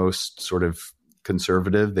some of the most sort of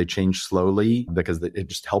conservative. They change slowly because it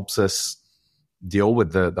just helps us deal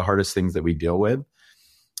with the hardest things that we deal with.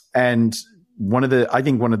 And I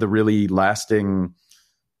think one of the really lasting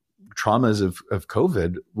traumas of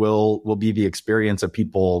COVID will be the experience of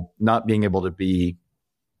people not being able to be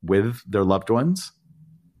with their loved ones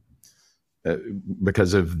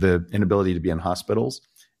because of the inability to be in hospitals,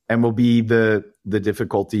 and will be the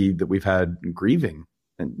difficulty that we've had grieving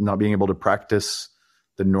and not being able to practice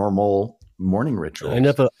the normal mourning rituals. I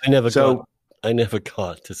never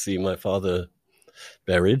got to see my father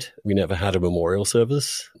buried. We never had a memorial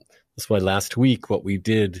service. That's why last week what we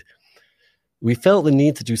did, we felt the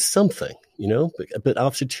need to do something, but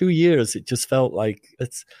after 2 years, it just felt like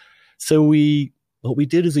what we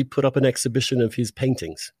did is we put up an exhibition of his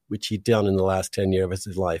paintings, which he'd done in the last 10 years of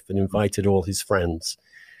his life, and invited all his friends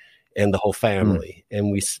and the whole family.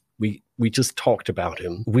 And we just talked about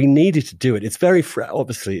him. We needed to do it. It's very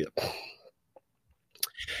obviously,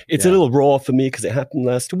 it's a little raw for me because it happened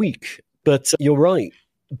last week. But you're right.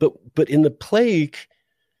 But in the plague,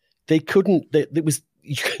 they couldn't.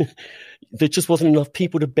 There just wasn't enough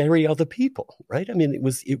people to bury other people, right? I mean,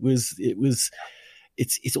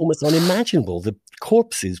 it's almost unimaginable. The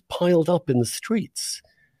corpses piled up in the streets.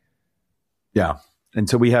 Yeah, and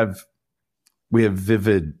so we have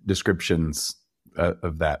vivid descriptions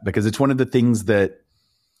of that, because it's one of the things that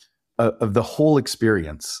of the whole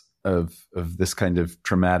experience of this kind of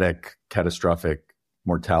traumatic, catastrophic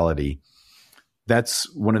mortality.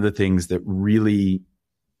 That's one of the things that really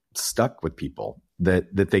stuck with people, that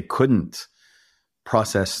they couldn't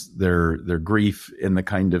process their grief in the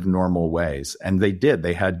kind of normal ways. And they did.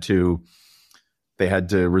 They had to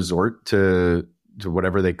resort to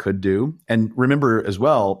whatever they could do. And remember as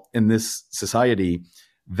well, in this society,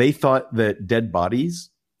 They thought that dead bodies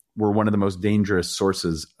were one of the most dangerous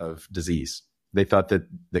sources of disease. They thought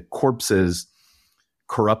that corpses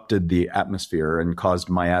corrupted the atmosphere and caused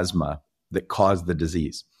miasma that caused the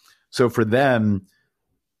disease. So for them,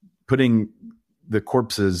 putting the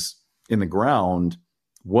corpses in the ground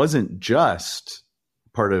wasn't just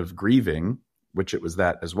part of grieving, which it was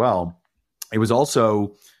that as well. It was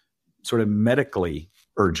also sort of medically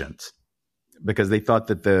urgent, because they thought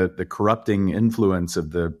that the corrupting influence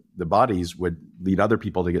of the bodies would lead other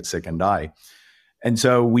people to get sick and die. And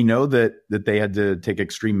so we know that they had to take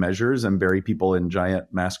extreme measures and bury people in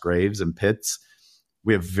giant mass graves and pits.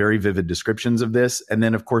 We have very vivid descriptions of this. And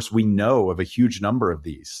then, of course, we know of a huge number of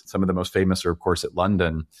these. Some of the most famous are, of course, at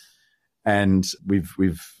London. And we've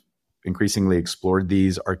increasingly explored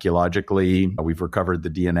these archaeologically. We've recovered the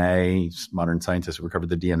DNA. Modern scientists have recovered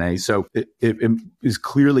the DNA. So it is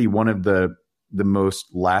clearly one of the most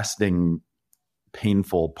lasting,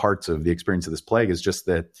 painful parts of the experience of this plague, is just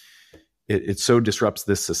that it so disrupts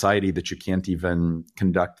this society that you can't even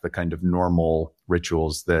conduct the kind of normal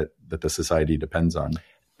rituals that the society depends on.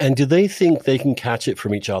 And do they think they can catch it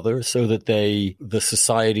from each other so that the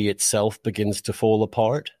society itself begins to fall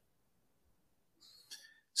apart?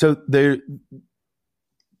 So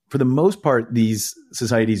for the most part, these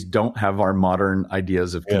societies don't have our modern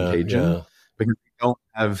ideas of contagion, because they don't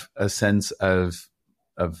have a sense of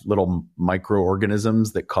little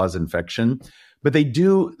microorganisms that cause infection. But they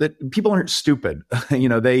do, that people aren't stupid.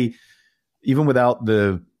 They, even without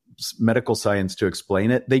the medical science to explain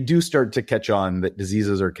it, they do start to catch on that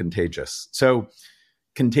diseases are contagious. So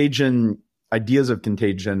ideas of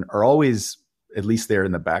contagion are always at least there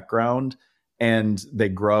in the background, and they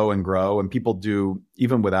grow and grow. And people do,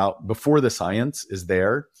 even before the science is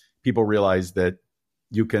there, people realize that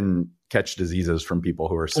you can catch diseases from people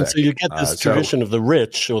who are sick. And so you get this tradition of the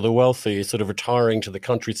rich or the wealthy sort of retiring to the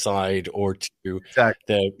countryside or to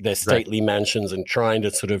their stately mansions and trying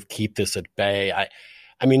to sort of keep this at bay.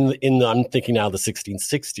 I'm thinking now the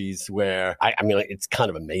 1660s, where it's kind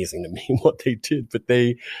of amazing to me what they did, but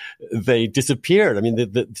they disappeared.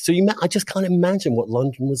 I just can't imagine what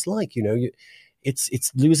London was like.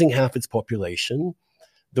 It's losing half its population,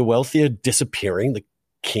 the wealthy are disappearing, the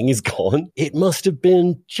king is gone. It must have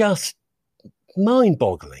been just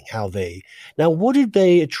mind-boggling Now, what did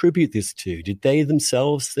they attribute this to? Did they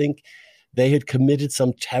themselves think they had committed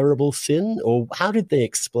some terrible sin, or how did they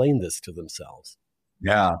explain this to themselves?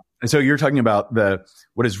 Yeah. And so you're talking about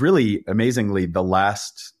what is really amazingly the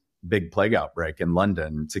last big plague outbreak in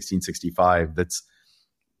London, 1665. That's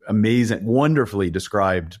amazing, wonderfully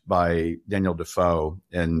described by Daniel Defoe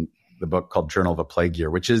in the book called Journal of a Plague Year,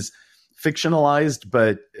 which is fictionalized,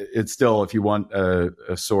 but it's still, if you want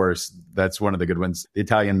a source, that's one of the good ones. The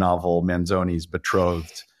Italian novel Manzoni's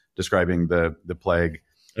Betrothed, describing the plague.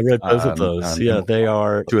 I read both of those. They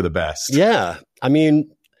are two of the best. Yeah.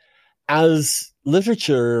 As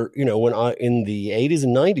literature, when in the 80s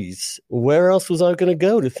and 90s, where else was I going to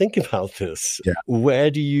go to think about this? Yeah.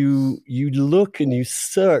 Where do you look and you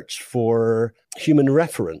search for human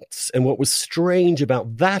reference? And what was strange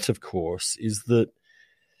about that, of course, is that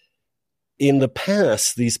in the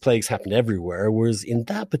past, these plagues happened everywhere, whereas in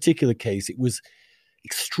that particular case, it was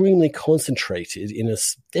extremely concentrated in a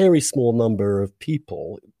very small number of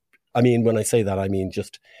people. When I say that, I mean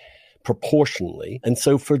just proportionally. And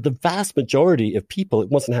so for the vast majority of people, it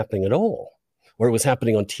wasn't happening at all, or it was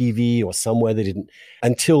happening on TV or somewhere they didn't,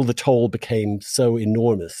 until the toll became so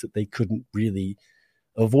enormous that they couldn't really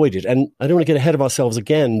avoid it. And I don't want to get ahead of ourselves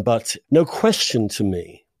again, but no question to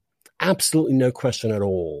me, absolutely no question at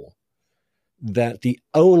all, that the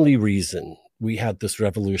only reason we had this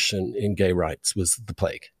revolution in gay rights was the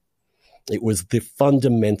plague. It was the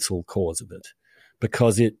fundamental cause of it,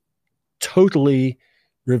 because it totally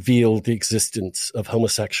revealed the existence of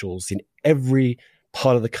homosexuals in every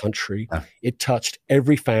part of the country. Yeah. It touched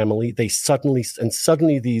every family.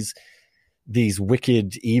 Suddenly these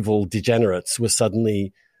wicked, evil degenerates were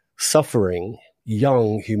suddenly suffering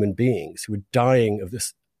young human beings who were dying of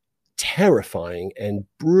this terrifying and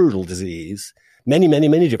brutal disease, many, many,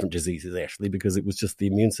 many different diseases, actually, because it was just the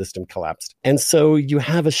immune system collapsed. And so you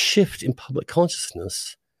have a shift in public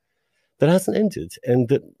consciousness that hasn't ended, and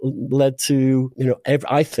that led to,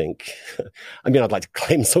 I think, I'd like to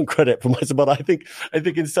claim some credit for myself, but I think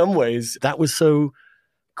in some ways that was so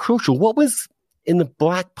crucial. What was in the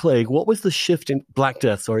Black Plague? What was the shift in Black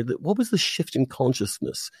Death? Sorry, what was the shift in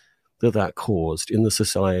consciousness that caused in the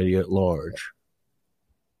society at large?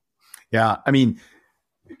 Yeah,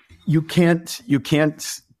 you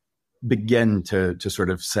can't begin to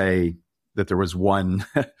sort of say that there was one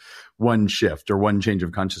shift or one change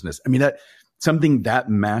of consciousness. That something that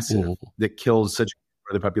massive that kills such a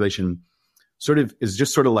part of the population is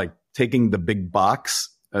just like taking the big box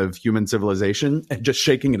of human civilization and just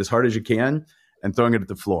shaking it as hard as you can and throwing it at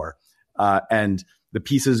the floor. And the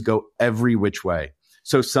pieces go every which way.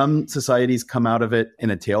 So some societies come out of it in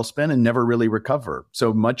a tailspin and never really recover.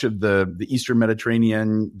 So much of the Eastern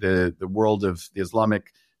Mediterranean, the world of the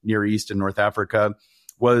Islamic Near East and North Africa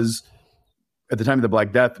was, at the time of the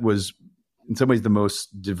Black Death, was in some ways the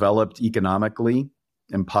most developed economically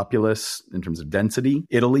and populous in terms of density.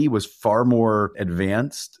 Italy was far more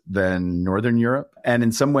advanced than Northern Europe. And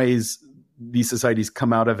in some ways, these societies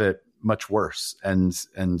come out of it much worse and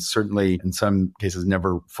certainly in some cases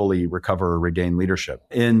never fully recover or regain leadership.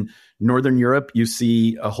 In Northern Europe, you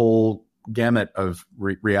see a whole gamut of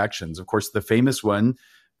reactions. Of course, the famous one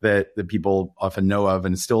that people often know of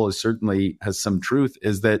and still certainly has some truth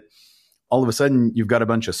is that all of a sudden you've got a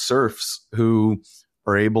bunch of serfs who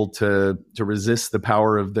are able to resist the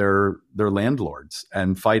power of their landlords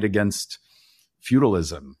and fight against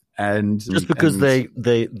feudalism. And just because the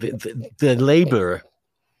labor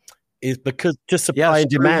is because just supply and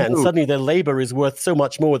demand, suddenly their labor is worth so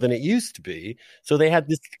much more than it used to be. So they had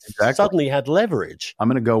this suddenly had leverage. I'm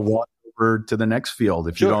going to go walk over to the next field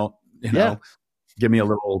if you don't, give me a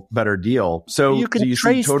little better deal. So you can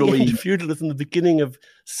trace the end of feudalism, the beginning of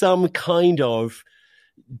some kind of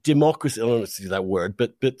democracy. I don't know if that word,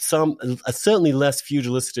 but some certainly less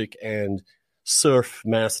feudalistic and serf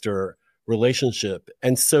master relationship.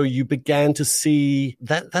 And so you began to see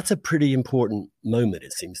that's a pretty important moment,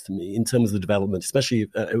 it seems to me, in terms of the development, especially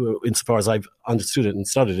insofar as I've understood it and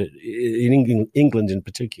studied it in England in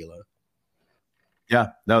particular. Yeah,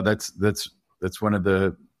 no, that's one of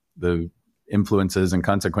the influences and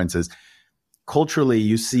consequences. Culturally,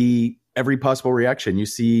 you see every possible reaction. You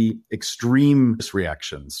see extreme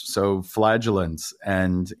reactions, so flagellance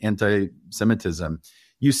and anti-Semitism.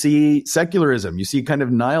 You see secularism. You see kind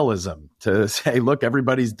of nihilism to say, look,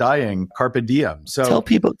 everybody's dying, carpe diem. So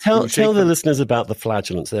tell the listeners about the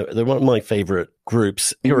flagellants. They're one of my favorite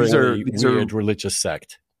groups. These are weird religious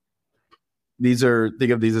sect.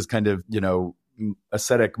 Think of these as kind of,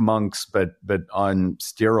 ascetic monks, but on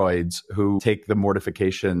steroids, who take the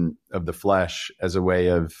mortification of the flesh as a way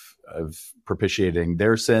of propitiating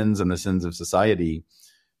their sins and the sins of society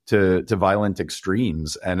to violent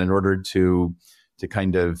extremes. And in order to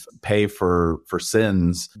kind of pay for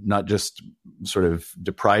sins, not just sort of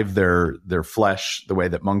deprive their flesh the way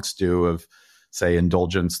that monks do of, say,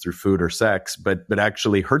 indulgence through food or sex, but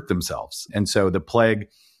actually hurt themselves. And so the plague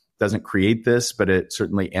doesn't create this, but it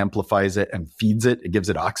certainly amplifies it and feeds it. It gives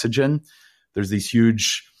it oxygen. There's these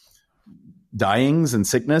huge dyings and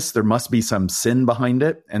sickness. There must be some sin behind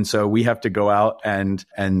it. And so we have to go out and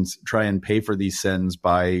try and pay for these sins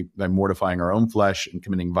by mortifying our own flesh and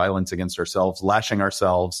committing violence against ourselves, lashing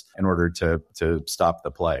ourselves in order to stop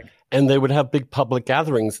the plague. And they would have big public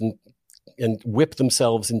gatherings and whip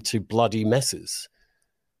themselves into bloody messes.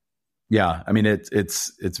 Yeah, I mean,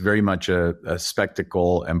 it's very much a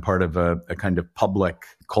spectacle and part of a kind of public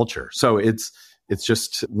culture. So it's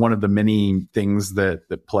just one of the many things that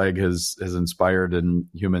plague has inspired in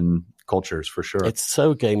human cultures, for sure. It's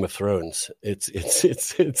so Game of Thrones. It's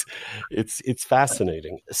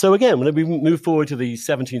fascinating. So again, when we move forward to the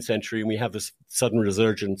 17th century and we have this sudden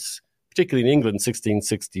resurgence, particularly in England,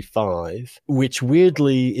 1665, which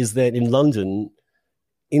weirdly is then in London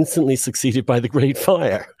instantly succeeded by the Great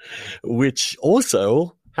Fire, which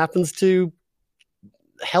also happens to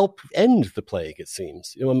help end the plague, it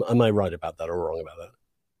seems. Am I right about that or wrong about that?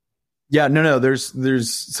 Yeah, no.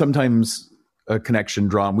 There's sometimes a connection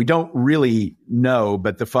drawn. We don't really know,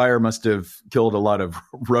 but the fire must have killed a lot of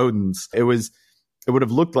rodents. It would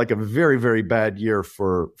have looked like a very, very bad year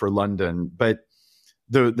for London. But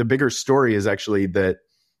the bigger story is actually that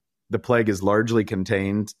the plague is largely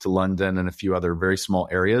contained to London and a few other very small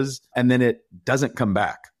areas, and then it doesn't come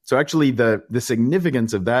back. So actually the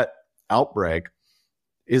significance of that outbreak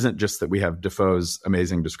isn't just that we have Defoe's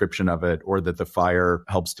amazing description of it, or that the fire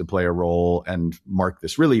helps to play a role and mark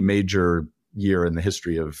this really major year in the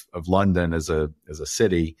history of London as a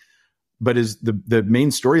city, but is the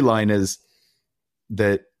main storyline is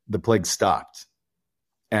that the plague stopped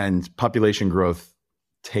and population growth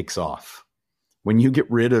takes off. When you get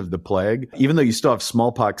rid of the plague, even though you still have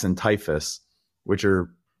smallpox and typhus, which are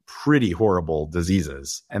pretty horrible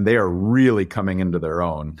diseases, and they are really coming into their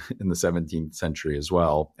own in the 17th century as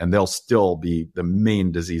well, and they'll still be the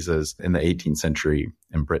main diseases in the 18th century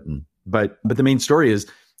in Britain. But the main story is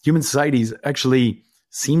human societies actually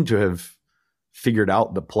seem to have figured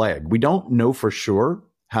out the plague. We don't know for sure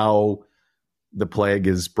how the plague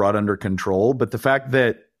is brought under control, but the fact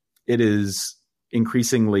that it is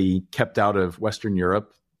increasingly kept out of Western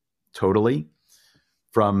Europe totally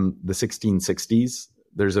from the 1660s.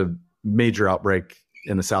 There's a major outbreak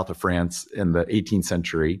in the south of France in the 18th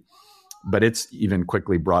century, but it's even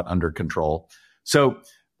quickly brought under control. So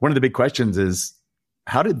one of the big questions is,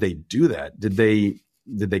 how did they do that? Did they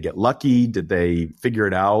get lucky? Did they figure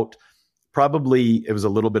it out? Probably it was a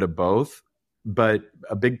little bit of both, but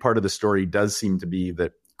a big part of the story does seem to be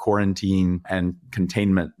that quarantine and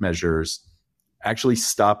containment measures actually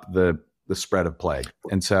stop the spread of plague.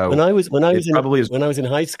 And so when I was in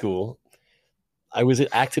high school, I was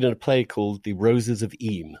acted in a play called The Roses of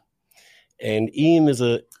Eyam. And Eyam is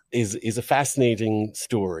a fascinating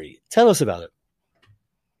story. Tell us about it.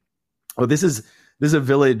 Well, this is a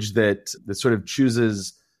village that sort of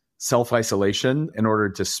chooses self-isolation in order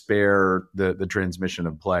to spare the transmission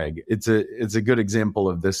of plague. It's a good example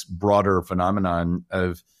of this broader phenomenon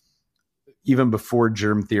of, even before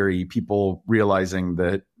germ theory, people realizing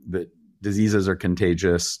that diseases are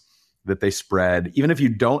contagious, that they spread. Even if you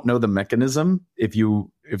don't know the mechanism, if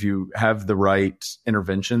you have the right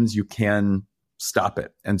interventions, you can stop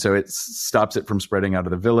it. And so it stops it from spreading out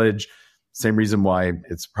of the village. Same reason why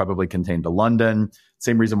it's probably contained to London.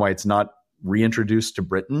 Same reason why it's not reintroduced to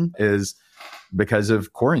Britain is because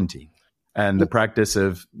of quarantine and the practice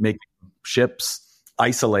of making ships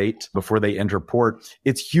isolate before they enter port.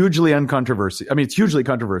 It's hugely uncontroversial. I mean, it's hugely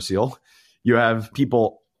controversial. You have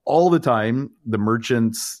people all the time. The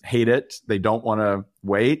merchants hate it. They don't want to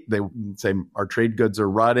wait. They say our trade goods are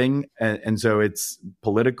rotting. And so it's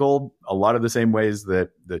political. A lot of the same ways that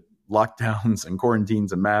lockdowns and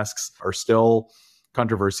quarantines and masks are still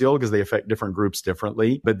controversial because they affect different groups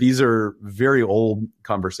differently. But these are very old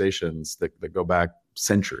conversations that go back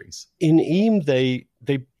centuries. In Eyam, they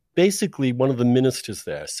basically, one of the ministers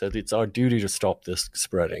there said it's our duty to stop this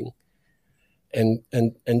spreading and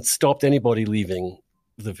stopped anybody leaving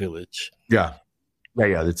the village. Yeah.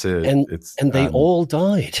 They all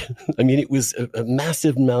died. I mean, it was a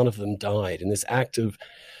massive amount of them died in this act of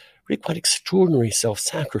really quite extraordinary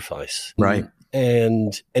self-sacrifice. Right.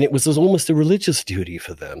 And it was almost a religious duty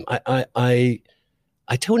for them. I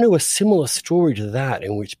don't know a similar story to that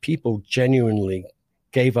in which people genuinely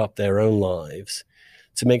gave up their own lives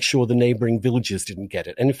to make sure the neighboring villages didn't get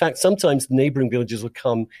it. And in fact, sometimes the neighboring villages would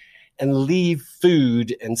come and leave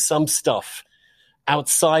food and some stuff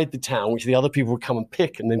outside the town, which the other people would come and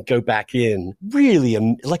pick and then go back in. Really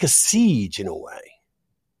like a siege in a way.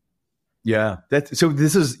 Yeah. So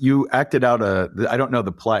this is, you acted out I don't know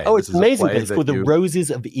the play. Oh, it's amazing. It's called The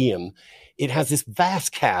Roses of Eyam. It has this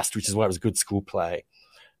vast cast, which is why it was a good school play.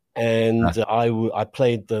 And I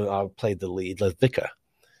played the lead, the vicar,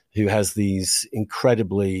 who has these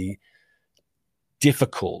incredibly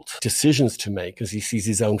difficult decisions to make as he sees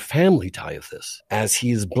his own family die of this, as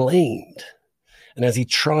he is blamed, and as he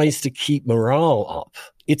tries to keep morale up.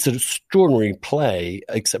 It's an extraordinary play,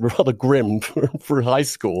 except rather grim for high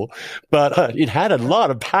school, but it had a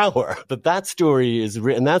lot of power. But that story is,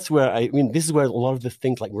 and that's where, this is where a lot of the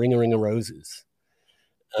things like Ring a Ring of Roses,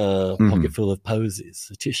 Pocket Full of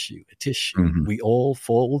Posies, a tissue, we all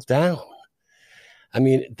fall down. I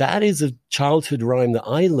mean, that is a childhood rhyme that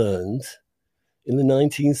I learned in the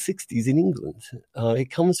 1960s in England.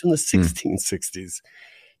 It comes from the 1660s,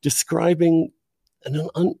 describing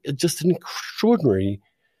just an extraordinary,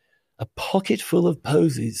 a pocket full of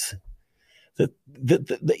posies. The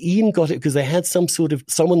Eyam got it because they had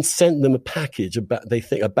someone sent them a package,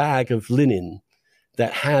 a bag of linen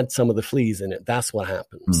that had some of the fleas in it. That's what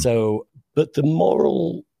happened. So, but the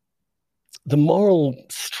moral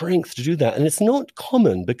strength to do that, and it's not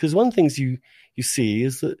common, because one of the things you see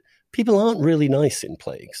is that people aren't really nice in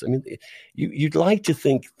plagues. I mean, you'd like to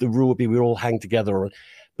think the rule would be we all hang together,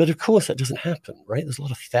 but of course that doesn't happen, right? There's a lot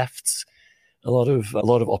of thefts, a lot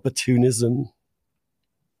of opportunism.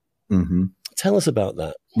 Mm-hmm. Tell us about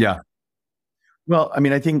that. Yeah. Well, I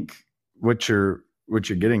mean, I think what you're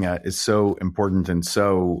getting at is so important and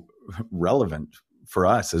so relevant for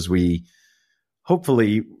us as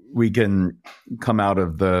hopefully we can come out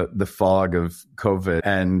of the fog of COVID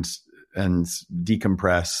and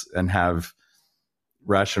decompress and have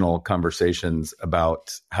rational conversations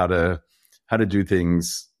about how to do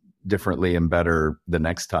things differently and better the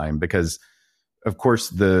next time. Because of course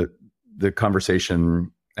the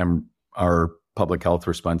conversation and our public health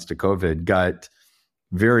response to COVID got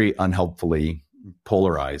very unhelpfully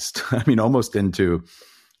polarized. I mean, almost into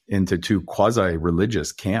two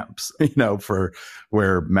quasi-religious camps, for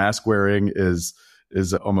where mask wearing is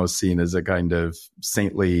is almost seen as a kind of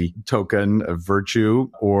saintly token of virtue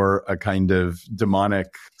or a kind of demonic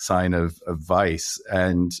sign of vice.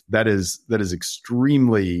 And that is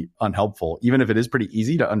extremely unhelpful, even if it is pretty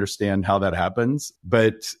easy to understand how that happens.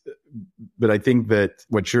 But I think that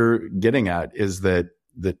what you're getting at is that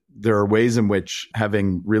there are ways in which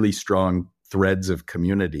having really strong threads of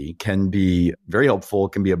community can be very helpful,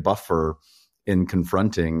 can be a buffer in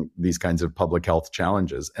confronting these kinds of public health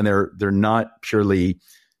challenges. And they're not purely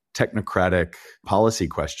technocratic policy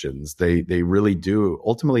questions. They really do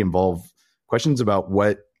ultimately involve questions about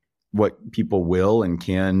what people will and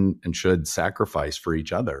can and should sacrifice for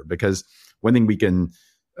each other. Because one thing we can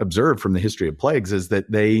observe from the history of plagues is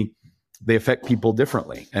that they affect people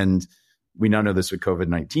differently. And we now know this with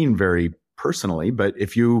COVID-19 very personally, but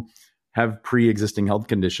if you have pre-existing health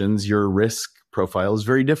conditions, your risk profile is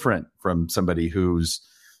very different from somebody who's,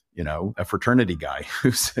 a fraternity guy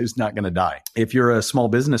who's not going to die. If you're a small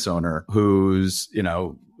business owner who's,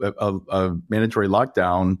 a mandatory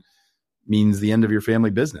lockdown means the end of your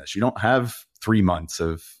family business. You don't have 3 months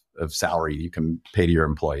of salary you can pay to your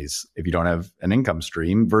employees if you don't have an income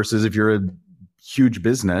stream, versus if you're a huge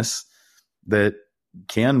business that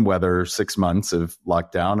can weather 6 months of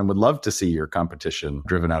lockdown and would love to see your competition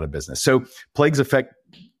driven out of business. So plagues affect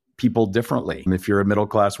people differently. If you're a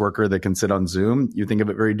middle-class worker that can sit on Zoom, you think of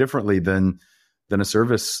it very differently than a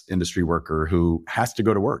service industry worker who has to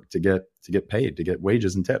go to work to get paid, to get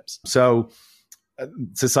wages and tips. So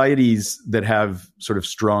societies that have sort of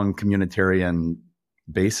strong communitarian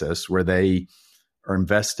basis where they are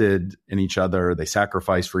invested in each other, they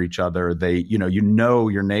sacrifice for each other, they, you know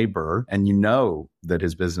your neighbor and you know that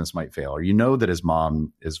his business might fail, or you know that his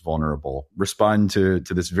mom is vulnerable, respond to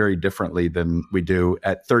this very differently than we do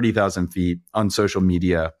at 30,000 feet on social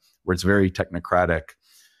media where it's very technocratic.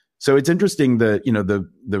 So it's interesting that,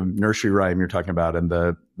 the nursery rhyme you're talking about and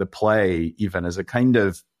the play even as a kind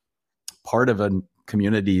of part of a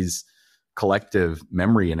community's collective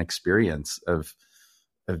memory and experience of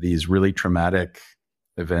these really traumatic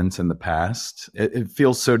events in the past. It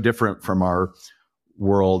feels so different from our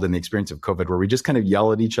world and the experience of COVID, where we just kind of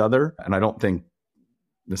yell at each other. And I don't think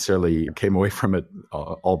necessarily came away from it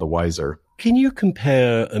all the wiser. Can you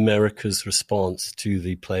compare America's response to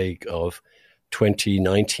the plague of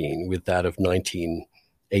 2019 with that of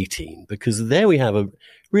 1918? Because there we have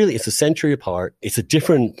it's a century apart. It's a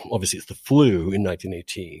different, obviously it's the flu in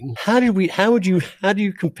 1918. How do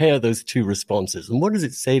you compare those two responses? And what does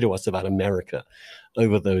it say to us about America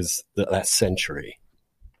over that century?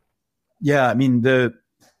 Yeah, I mean, there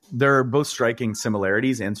are both striking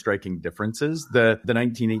similarities and striking differences. The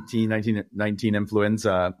 1919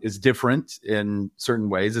 influenza is different in certain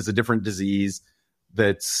ways. It's a different disease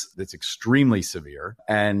that's extremely severe.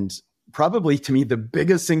 And probably to me, the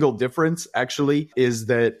biggest single difference actually is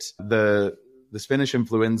that the Spanish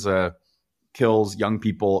influenza kills young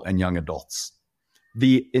people and young adults.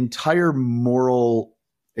 The entire moral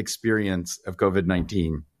experience of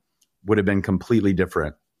COVID-19 would have been completely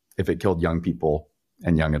different if it killed young people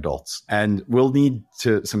and young adults. And we'll need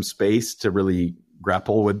some space to really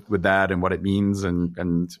grapple with that and what it means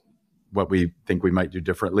and what we think we might do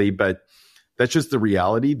differently. But that's just the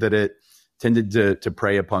reality, that it tended to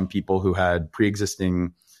prey upon people who had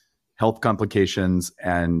pre-existing health complications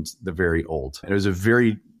and the very old. And it was a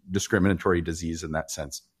very discriminatory disease in that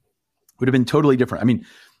sense. It would have been totally different. I mean,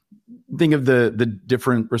 think of the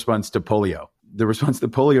different response to polio. The response to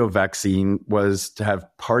the polio vaccine was to have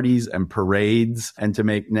parties and parades and to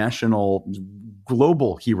make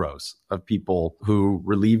global heroes of people who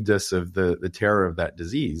relieved us of the terror of that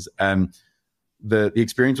disease. And the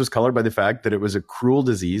experience was colored by the fact that it was a cruel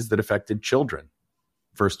disease that affected children,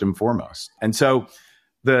 first and foremost. And so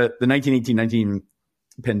the 1918-19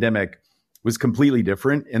 pandemic was completely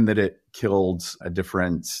different in that it killed a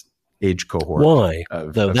different age cohort. Why?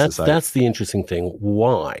 Of that's society. That's the interesting thing.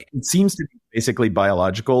 Why? It seems to be basically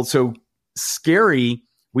biological. So scary,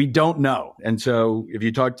 we don't know. And so if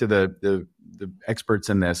you talk to the experts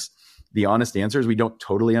in this, the honest answer is we don't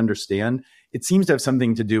totally understand. It seems to have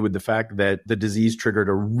something to do with the fact that the disease triggered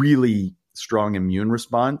a really strong immune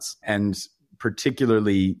response and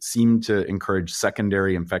particularly seemed to encourage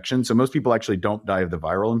secondary infection. So most people actually don't die of the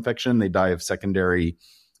viral infection. They die of secondary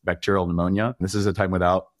bacterial pneumonia. This is a time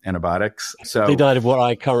without antibiotics. So they died of what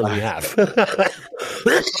I currently have.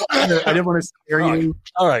 I didn't want to scare you.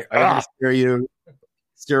 All right. I didn't want to scare you.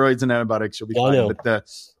 Steroids and antibiotics, you'll be fine. Know.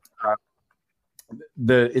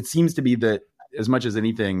 But it seems to be that as much as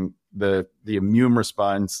anything, the immune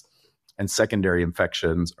response and secondary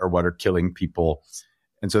infections are what are killing people.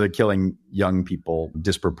 And so they're killing young people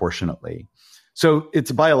disproportionately. So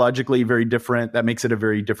it's biologically very different. That makes it a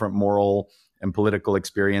very different moral and political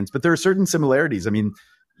experience. But there are certain similarities. I mean,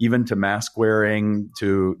 even to mask wearing,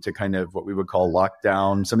 to kind of what we would call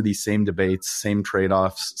lockdown, some of these same debates, same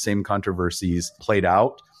trade-offs, same controversies played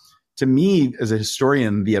out. To me, as a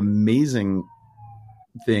historian, the amazing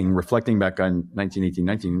thing, reflecting back on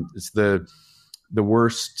 1918-19, is the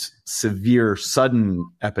worst severe sudden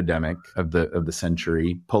epidemic of the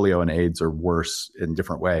century. Polio and AIDS are worse in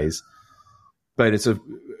different ways, but it's of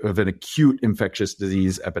an acute infectious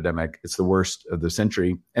disease epidemic. It's the worst of the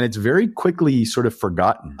century, and it's very quickly sort of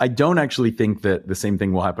forgotten. I don't actually think that the same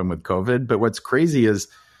thing will happen with COVID, but what's crazy is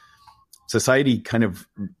society kind of,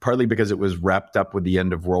 partly because it was wrapped up with the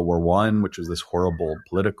end of World War I, which was this horrible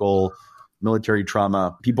political, military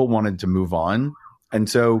trauma, people wanted to move on. And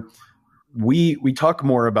so we talk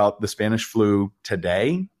more about the Spanish flu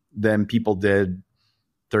today than people did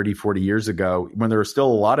 30, 40 years ago, when there were still a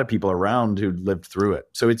lot of people around who lived through it.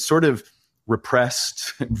 So it's sort of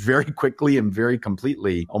repressed very quickly and very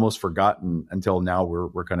completely, almost forgotten, until now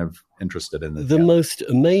we're kind of interested in it. The most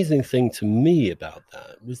amazing thing to me about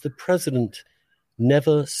that was the president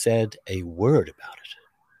never said a word about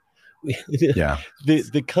it. Yeah.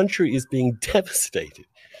 The country is being devastated.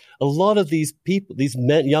 A lot of these people, these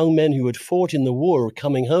young men who had fought in the war were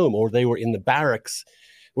coming home, or they were in the barracks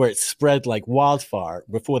where it spread like wildfire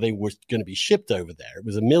before they were going to be shipped over there. It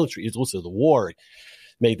was a military, it was also the war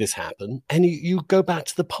made this happen. And you go back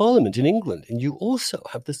to the Parliament in England, and you also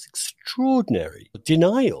have this extraordinary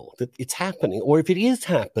denial that it's happening, or if it is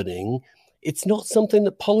happening, it's not something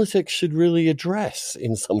that politics should really address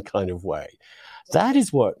in some kind of way. That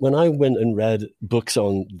is what, when I went and read books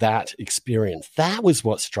on that experience, that was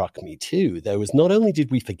what struck me too. There was, not only did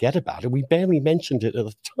we forget about it, we barely mentioned it at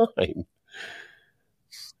the time.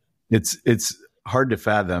 It's hard to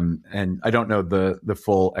fathom, and I don't know the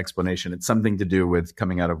full explanation. It's something to do with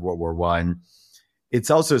coming out of World War I. It's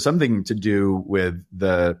also something to do with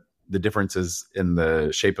the differences in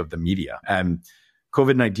the shape of the media. And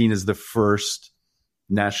COVID-19 is the first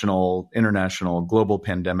national, international, global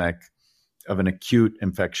pandemic of an acute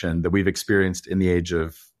infection that we've experienced in the age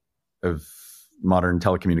of modern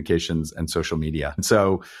telecommunications and social media. And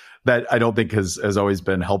so that I don't think has always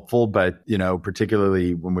been helpful, but, you know,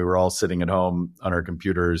 particularly when we were all sitting at home on our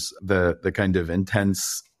computers, the kind of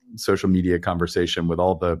intense social media conversation with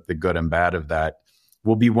all the good and bad of that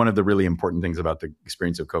will be one of the really important things about the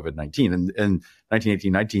experience of COVID-19. And in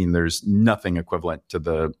 1918-19, there's nothing equivalent to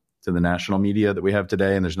the national media that we have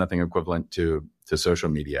today, and there's nothing equivalent to social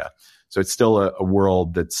media. So it's still a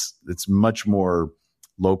world that's much more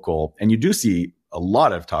local, and you do see a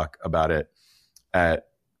lot of talk about it at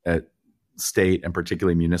state and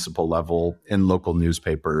particularly municipal level in local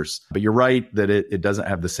newspapers. But you're right that it doesn't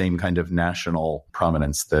have the same kind of national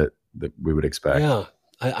prominence that we would expect. Yeah,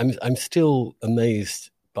 I'm still amazed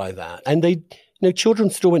by that. And they, children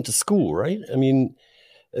still went to school, right? I mean,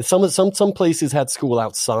 some places had school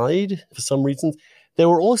outside for some reasons. There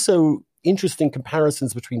were also interesting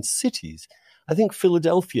comparisons between cities. I think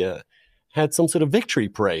Philadelphia had some sort of victory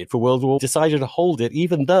parade for World War, decided to hold it,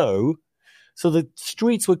 even though, so the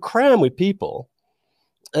streets were crammed with people.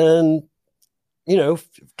 And, a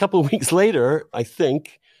couple of weeks later, I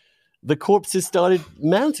think, the corpses started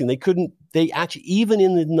mounting. They actually, even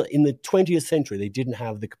in the 20th century, they didn't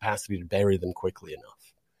have the capacity to bury them quickly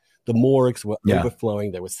enough. The morgues were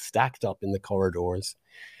overflowing. They were stacked up in the corridors.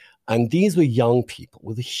 And these were young people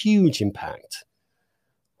with a huge impact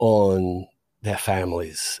on their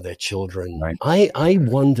families, their children. Right. I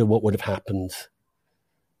wonder what would have happened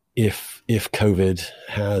if COVID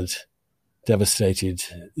had devastated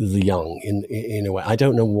the young in a way. I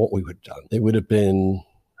don't know what we would have done. It would have been,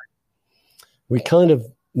 we kind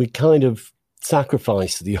of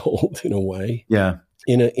sacrificed the old in a way. Yeah.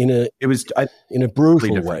 In a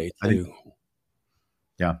brutal way too.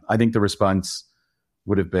 I think the response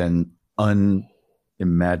would have been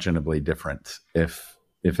unimaginably different if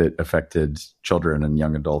it affected children and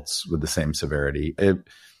young adults with the same severity.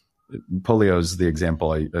 Polio is the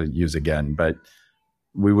example I use again, but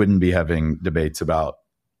we wouldn't be having debates about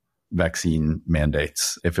vaccine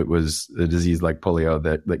mandates. If it was a disease like polio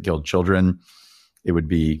that killed children, it would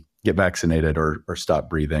be get vaccinated or stop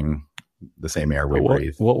breathing the same air we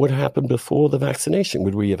breathe. What would happen before the vaccination?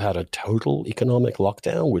 Would we have had a total economic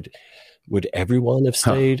lockdown? Would everyone have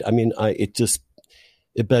stayed? I mean,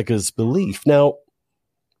 it beggars belief. Now,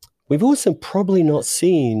 we've also probably not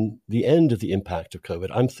seen the end of the impact of COVID.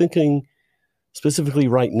 I'm thinking specifically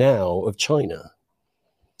right now of China,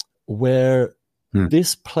 where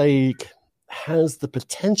this plague has the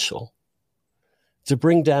potential to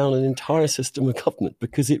bring down an entire system of government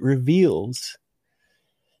because it reveals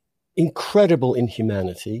incredible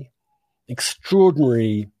inhumanity,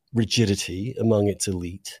 extraordinary rigidity among its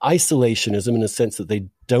elite, isolationism in the sense that they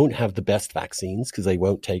don't have the best vaccines because they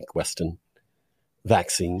won't take Western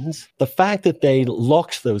vaccines. The fact that they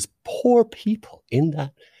locked those poor people in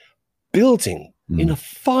that building in a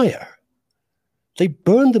fire, they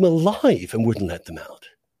burned them alive and wouldn't let them out.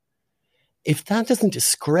 If that doesn't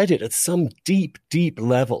discredit at some deep, deep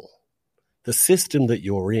level the system that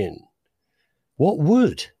you're in, what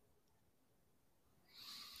would?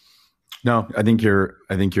 No, I think you're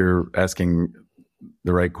asking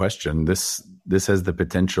the right question. This has the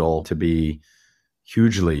potential to be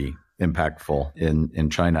hugely impactful in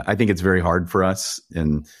China. I think it's very hard for us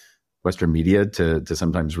in Western media to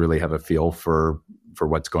sometimes really have a feel for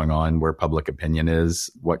what's going on, where public opinion is,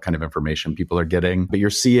 what kind of information people are getting. But you're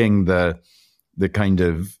seeing the kind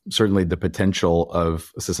of, certainly the potential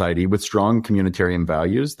of a society with strong communitarian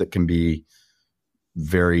values that can be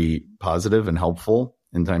very positive and helpful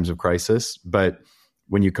in times of crisis. But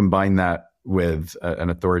when you combine that with an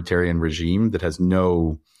authoritarian regime that has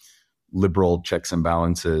no liberal checks and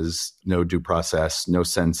balances, no due process, no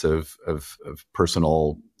sense of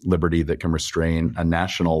personal liberty that can restrain a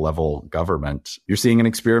national level government, you're seeing an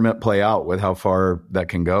experiment play out with how far that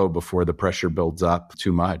can go before the pressure builds up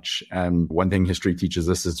too much. And one thing history teaches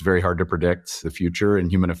us is it's very hard to predict the future in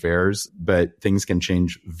human affairs, but things can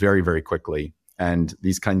change very, very quickly. And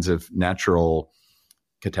these kinds of natural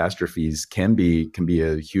catastrophes can be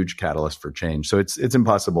a huge catalyst for change. So it's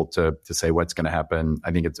impossible to say what's going to happen.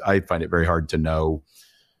 I find it very hard to know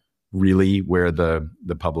really where the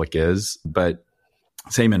public is, but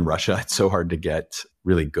same in Russia. It's so hard to get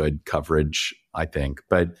really good coverage, I think.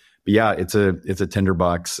 But yeah, it's a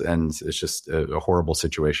tinderbox, and it's just a horrible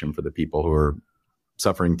situation for the people who are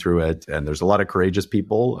suffering through it. And there's a lot of courageous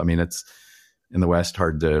people. I mean, it's in the West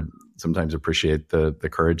hard to sometimes appreciate the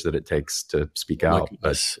courage that it takes to speak out.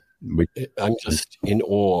 But I'm just in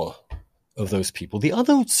awe of those people. The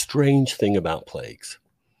other strange thing about plagues,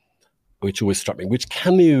 which always struck me, which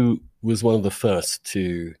Camus was one of the first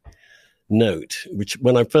to note, which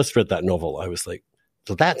when I first read that novel, I was like,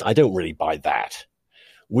 I don't really buy that,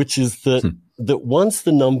 which is that once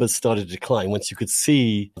the numbers started to decline, once you could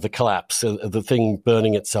see the collapse of the thing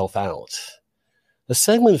burning itself out, a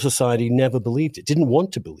segment of society never believed it, didn't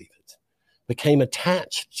want to believe it, became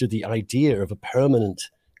attached to the idea of a permanent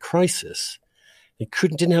crisis. They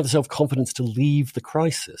didn't have the self-confidence to leave the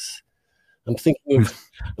crisis. I'm thinking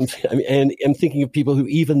of people who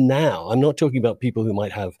even now, I'm not talking about people who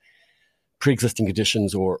might have pre-existing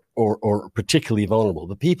conditions or particularly vulnerable,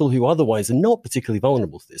 the people who otherwise are not particularly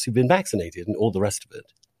vulnerable to this, who've been vaccinated and all the rest of it,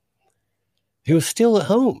 who are still at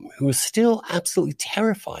home, who are still absolutely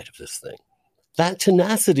terrified of this thing. That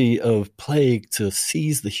tenacity of plague to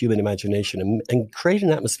seize the human imagination and create an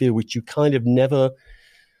atmosphere which you kind of never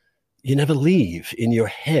leave in your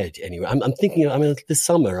head anyway. I'm thinking, this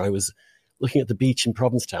summer I was looking at the beach in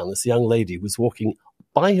Provincetown. This young lady was walking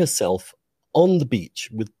by herself on the beach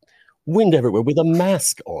with wind everywhere with a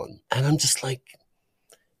mask on. And I'm just like,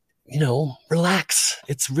 relax.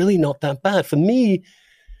 It's really not that bad. For me,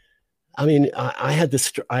 I had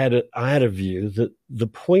a view that the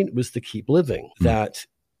point was to keep living, that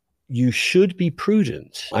you should be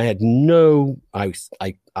prudent. I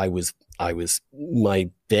was my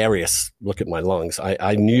various look at my lungs.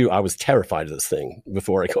 I knew I was terrified of this thing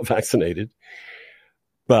before I got vaccinated.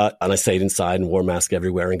 And I stayed inside and wore a mask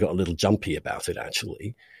everywhere and got a little jumpy about it,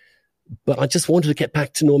 actually. But I just wanted to get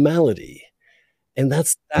back to normality. And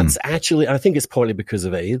that's actually, I think it's partly because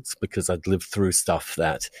of AIDS, because I'd lived through stuff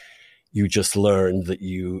that you just learned that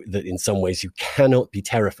in some ways you cannot be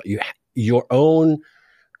terrified. Your own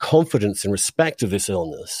confidence and respect of this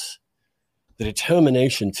illness, the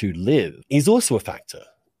determination to live, is also a factor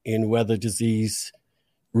in whether disease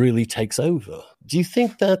really takes over. Do you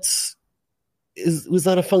think was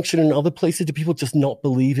that a function in other places? Do people just not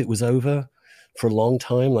believe it was over for a long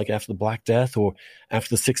time, like after the Black Death or after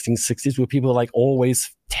the 1660s, where people like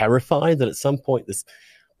always terrified that at some point this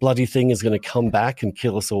bloody thing is going to come back and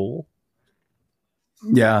kill us all?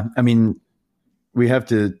 Yeah, we have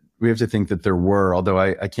to think that there were, although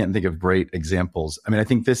I can't think of great examples. I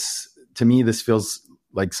think this feels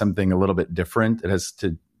like something a little bit different. It has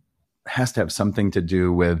to have something to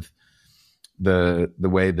do with the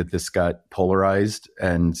way that this got polarized,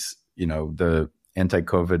 and the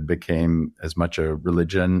anti-COVID became as much a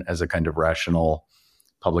religion as a kind of rational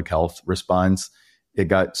public health response. It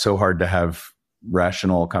got so hard to have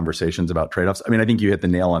rational conversations about trade-offs. I think you hit the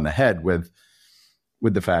nail on the head with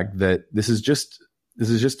the fact that this is just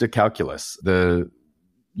a calculus.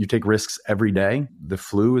 You take risks every day. The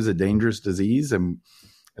flu is a dangerous disease, and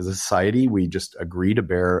as a society, we just agree to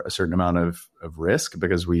bear a certain amount of risk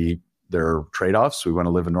because there are trade-offs. We want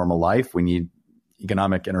to live a normal life. We need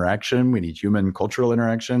economic interaction. We need human cultural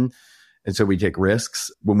interaction. And so we take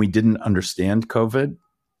risks. When we didn't understand COVID,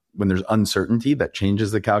 when there's uncertainty, that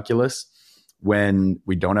changes the calculus. When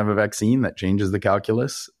we don't have a vaccine, that changes the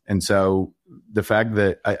calculus. And so the fact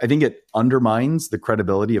that I think it undermines the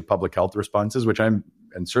credibility of public health responses, which and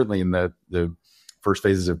certainly in the first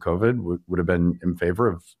phases of COVID would have been in favor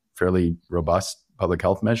of fairly robust public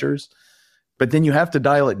health measures. But then you have to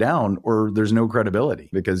dial it down or there's no credibility,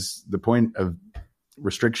 because the point of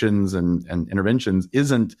restrictions and interventions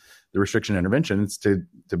isn't the restriction intervention. It's to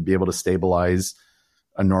be able to stabilize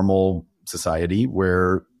a normal society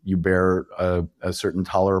where you bear a certain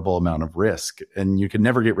tolerable amount of risk. And you can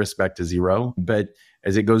never get risk back to zero. But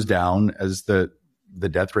as it goes down, as the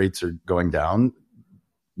death rates are going down,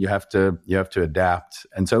 you have to adapt.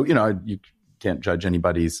 And so, you can't judge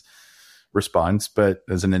anybody's response, but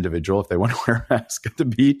as an individual, if they want to wear a mask at the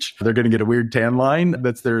beach, they're going to get a weird tan line.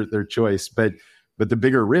 That's their choice. But the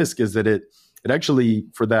bigger risk is that it actually,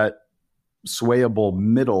 for that swayable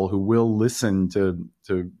middle who will listen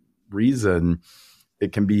to reason,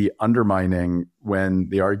 it can be undermining when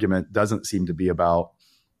the argument doesn't seem to be about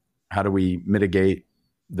how do we mitigate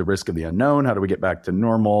the risk of the unknown? How do we get back to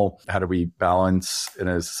normal? How do we balance in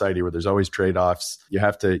a society where there's always trade-offs? You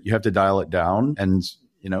have to dial it down. And,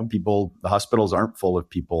 the hospitals aren't full of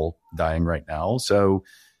people dying right now. So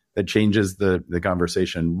that changes the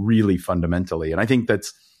conversation really fundamentally. And I think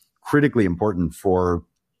that's critically important for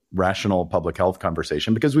rational public health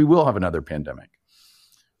conversation, because we will have another pandemic.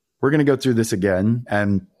 We're going to go through this again.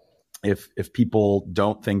 And if people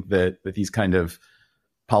don't think that these kind of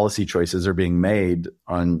policy choices are being made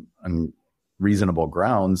on reasonable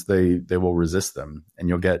grounds, they will resist them. And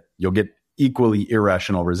you'll get equally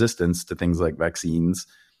irrational resistance to things like vaccines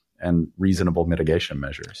and reasonable mitigation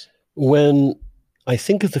measures. When I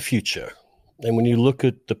think of the future, and when you look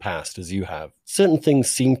at the past as you have, certain things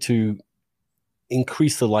seem to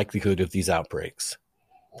increase the likelihood of these outbreaks.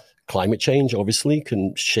 Climate change, obviously,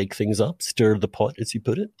 can shake things up, stir the pot, as you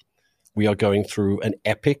put it. We are going through an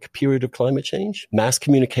epic period of climate change. Mass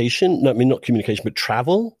communication, not communication, but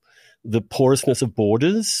travel, the porousness of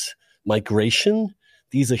borders, migration.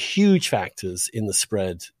 These are huge factors in the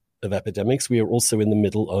spread of epidemics. We are also in the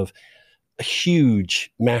middle of a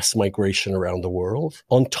huge mass migration around the world.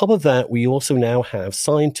 On top of that, we also now have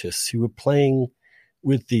scientists who are playing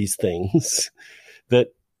with these things that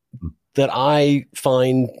I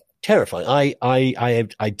find terrifying.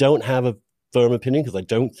 I don't have a firm opinion because I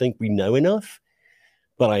don't think we know enough,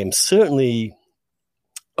 but I am certainly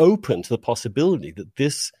open to the possibility that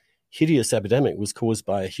this hideous epidemic was caused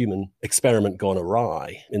by a human experiment gone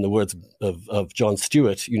awry. In the words of Jon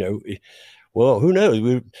Stewart, well, who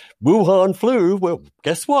knows? Wuhan flu. Well,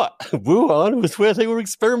 guess what? Wuhan was where they were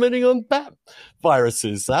experimenting on bat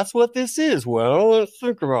viruses. That's what this is. Well, let's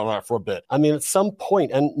think about that for a bit. I mean, at some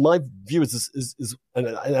point, and my view is and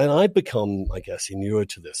I've become, I guess, inured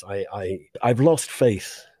to this. I've lost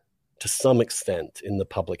faith to some extent in the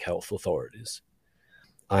public health authorities.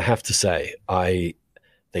 I have to say,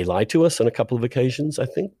 they lied to us on a couple of occasions, I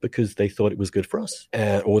think, because they thought it was good for us,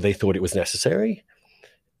 or they thought it was necessary.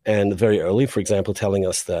 And very early, for example, telling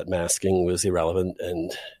us that masking was irrelevant,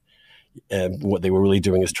 and what they were really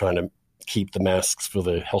doing is trying to keep the masks for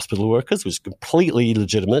the hospital workers, was completely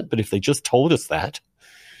legitimate. But if they just told us that,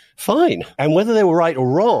 fine. And whether they were right or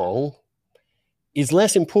wrong is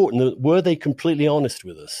less important than were they completely honest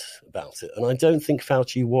with us about it. And I don't think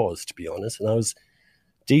Fauci was, to be honest. And I was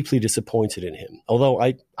deeply disappointed in him, although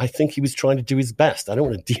I think he was trying to do his best. I don't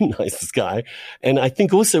want to demonize this guy. And I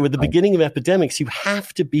think also at the beginning of epidemics, you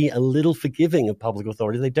have to be a little forgiving of public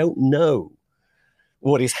authority. They don't know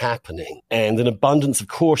what is happening. And an abundance of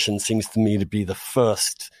caution seems to me to be the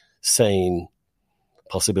first sane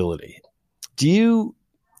possibility.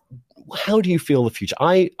 How do you feel the future?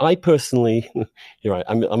 I personally, you're right,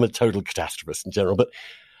 I'm a total catastrophist in general, but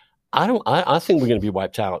I think we're going to be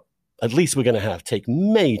wiped out. At least we're going to take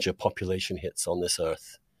major population hits on this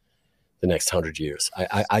earth the next 100 years.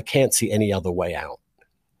 I can't see any other way out.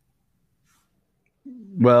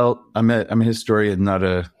 Well, I'm a historian, not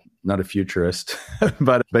a futurist,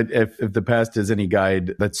 but if the past is any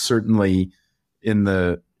guide, that's certainly in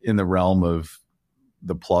the realm of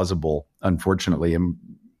the plausible. Unfortunately, and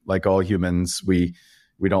like all humans, we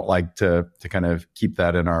don't like to kind of keep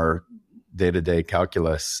that in our day-to-day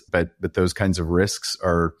calculus, but those kinds of risks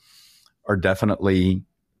are definitely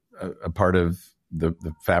a part of the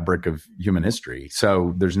fabric of human history.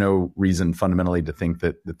 So there's no reason fundamentally to think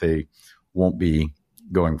that they won't be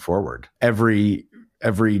going forward. Every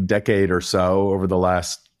every decade or so over the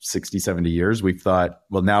last 60, 70 years, we've thought,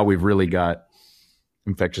 well, now we've really got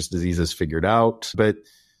infectious diseases figured out. But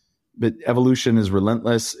evolution is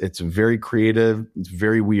relentless. It's very creative. It's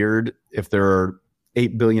very weird. If there are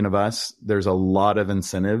 8 billion of us, there's a lot of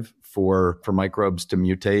incentive for microbes to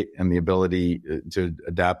mutate and the ability to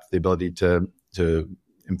adapt, the ability to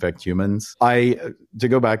infect humans. To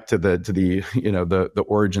go back to the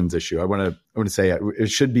origins issue, I want to say it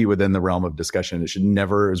should be within the realm of discussion. It should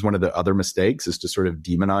never, as one of the other mistakes, is to sort of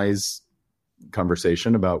demonize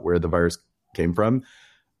conversation about where the virus came from.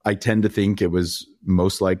 I tend to think it was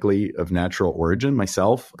most likely of natural origin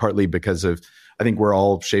myself, partly because I think we're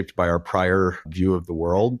all shaped by our prior view of the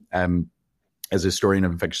world. As a historian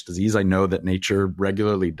of infectious disease, I know that nature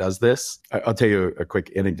regularly does this. I'll tell you a quick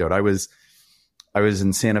anecdote. I was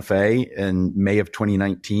in Santa Fe in May of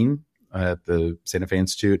 2019 at the Santa Fe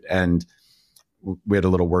Institute, and we had a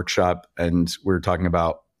little workshop, and we were talking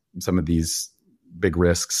about some of these big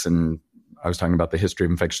risks, and I was talking about the history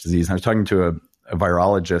of infectious disease. And I was talking to a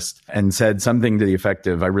virologist and said something to the effect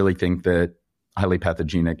of, I really think that highly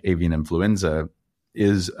pathogenic avian influenza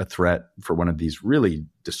is a threat for one of these really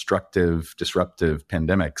disruptive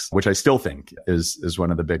pandemics, which I still think is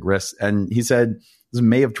one of the big risks. And he said, this is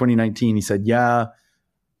May of 2019. He said, yeah,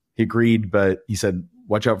 he agreed, but he said,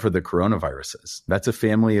 watch out for the coronaviruses. That's a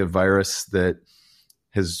family of virus that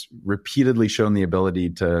has repeatedly shown the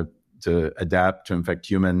ability to adapt, to infect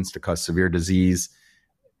humans, to cause severe disease.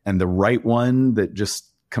 And the right one that just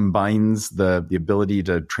combines the ability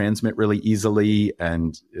to transmit really easily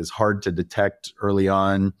and is hard to detect early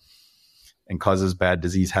on and causes bad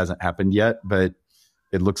disease hasn't happened yet, but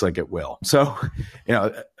it looks like it will. So,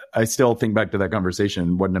 I still think back to that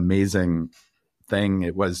conversation, what an amazing thing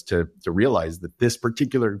it was to realize that this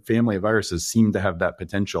particular family of viruses seem to have that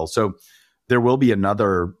potential. So there will be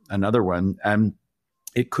another one, and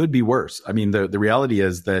it could be worse. I mean, the reality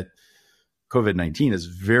is that COVID-19 is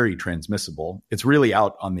very transmissible. It's really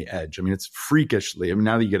out on the edge. I mean, it's freakishly,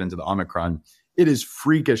 now that you get into the Omicron, it is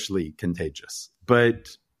freakishly contagious. But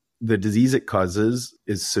the disease it causes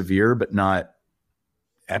is severe, but not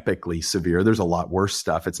epically severe. There's a lot worse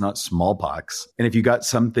stuff. It's not smallpox. And if you got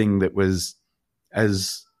something that was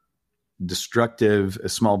as destructive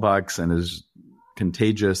as smallpox and as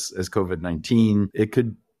contagious as COVID-19, it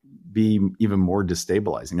could be even more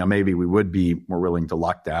destabilizing. Now, maybe we would be more willing to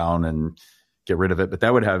lock down and get rid of it, but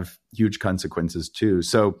that would have huge consequences too.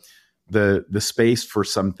 So the space for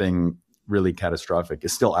something really catastrophic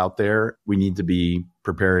is still out there. We need to be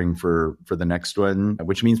preparing for the next one,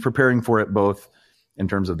 which means preparing for it both in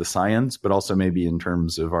terms of the science, but also maybe in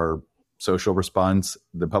terms of our social response.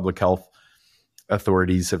 The public health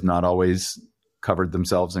authorities have not always covered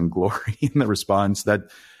themselves in glory in the response. That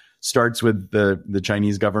starts with the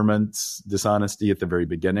Chinese government's dishonesty at the very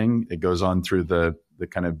beginning. It goes on through the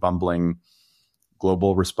kind of bumbling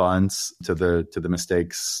global response to the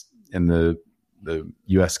mistakes in the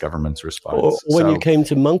U.S. government's response. Or when you came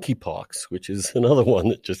to monkeypox, which is another one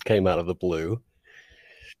that just came out of the blue,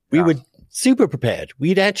 we were super prepared.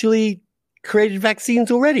 We'd actually created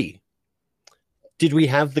vaccines already. Did we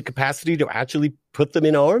have the capacity to actually put them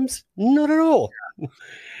in arms? Not at all.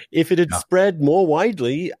 If it had spread more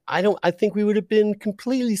widely, I think we would have been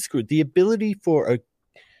completely screwed. The ability for an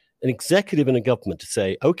executive in a government to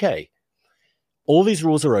say, okay, all these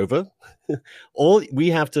rules are over. We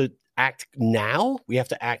have to act now. We have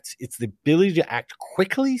to act. It's the ability to act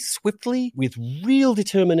quickly, swiftly, with real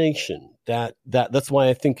determination. That's why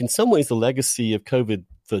I think in some ways the legacy of COVID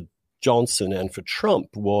for Johnson and for Trump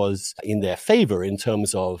was in their favor in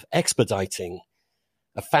terms of expediting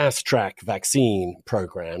a fast track vaccine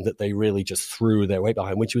program that they really just threw their weight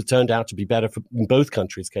behind, which was turned out to be better for both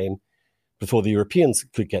countries came before the Europeans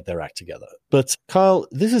could get their act together. But Carl,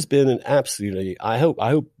 this has been an absolutely, I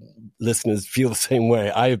hope listeners feel the same way.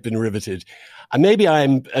 I have been riveted. Maybe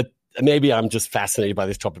I'm just fascinated by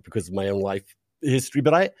this topic because of my own life history,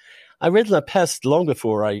 but I read La Peste long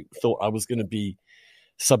before I thought I was going to be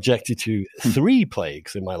subjected to 3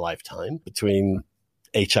 plagues in my lifetime between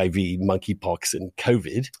HIV, monkeypox, and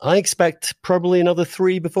COVID. I expect probably another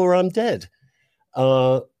 3 before I'm dead.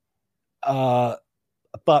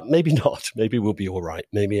 But maybe not. Maybe we'll be all right.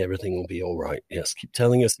 Maybe everything will be all right. Yes, keep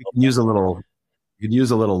telling us. You can use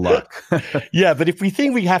a little luck. Yeah, but if we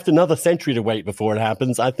think we have another century to wait before it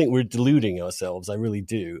happens, I think we're deluding ourselves. I really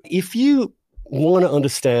do. If you want to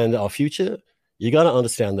understand our future, you got to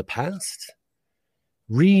understand the past.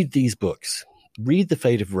 Read these books. Read The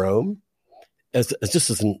Fate of Rome as a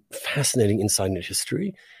fascinating insight into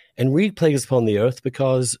history, and read Plagues Upon the Earth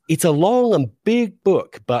because it's a long and big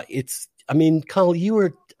book, but Carl,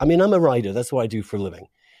 I mean, I'm a writer. That's what I do for a living.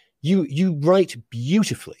 You write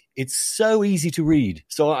beautifully. It's so easy to read.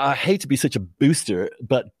 So I hate to be such a booster,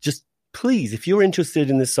 but just please, if you're interested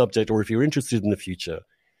in this subject or if you're interested in the future,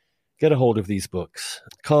 get a hold of these books.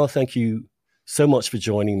 Carl, thank you so much for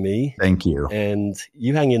joining me. Thank you. And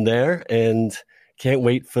you hang in there, and can't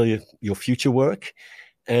wait for your future work.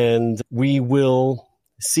 And we will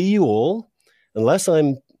see you all, unless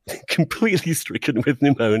I'm completely stricken with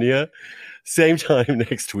pneumonia, same time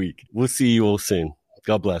next week. We'll see you all soon.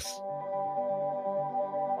 God bless.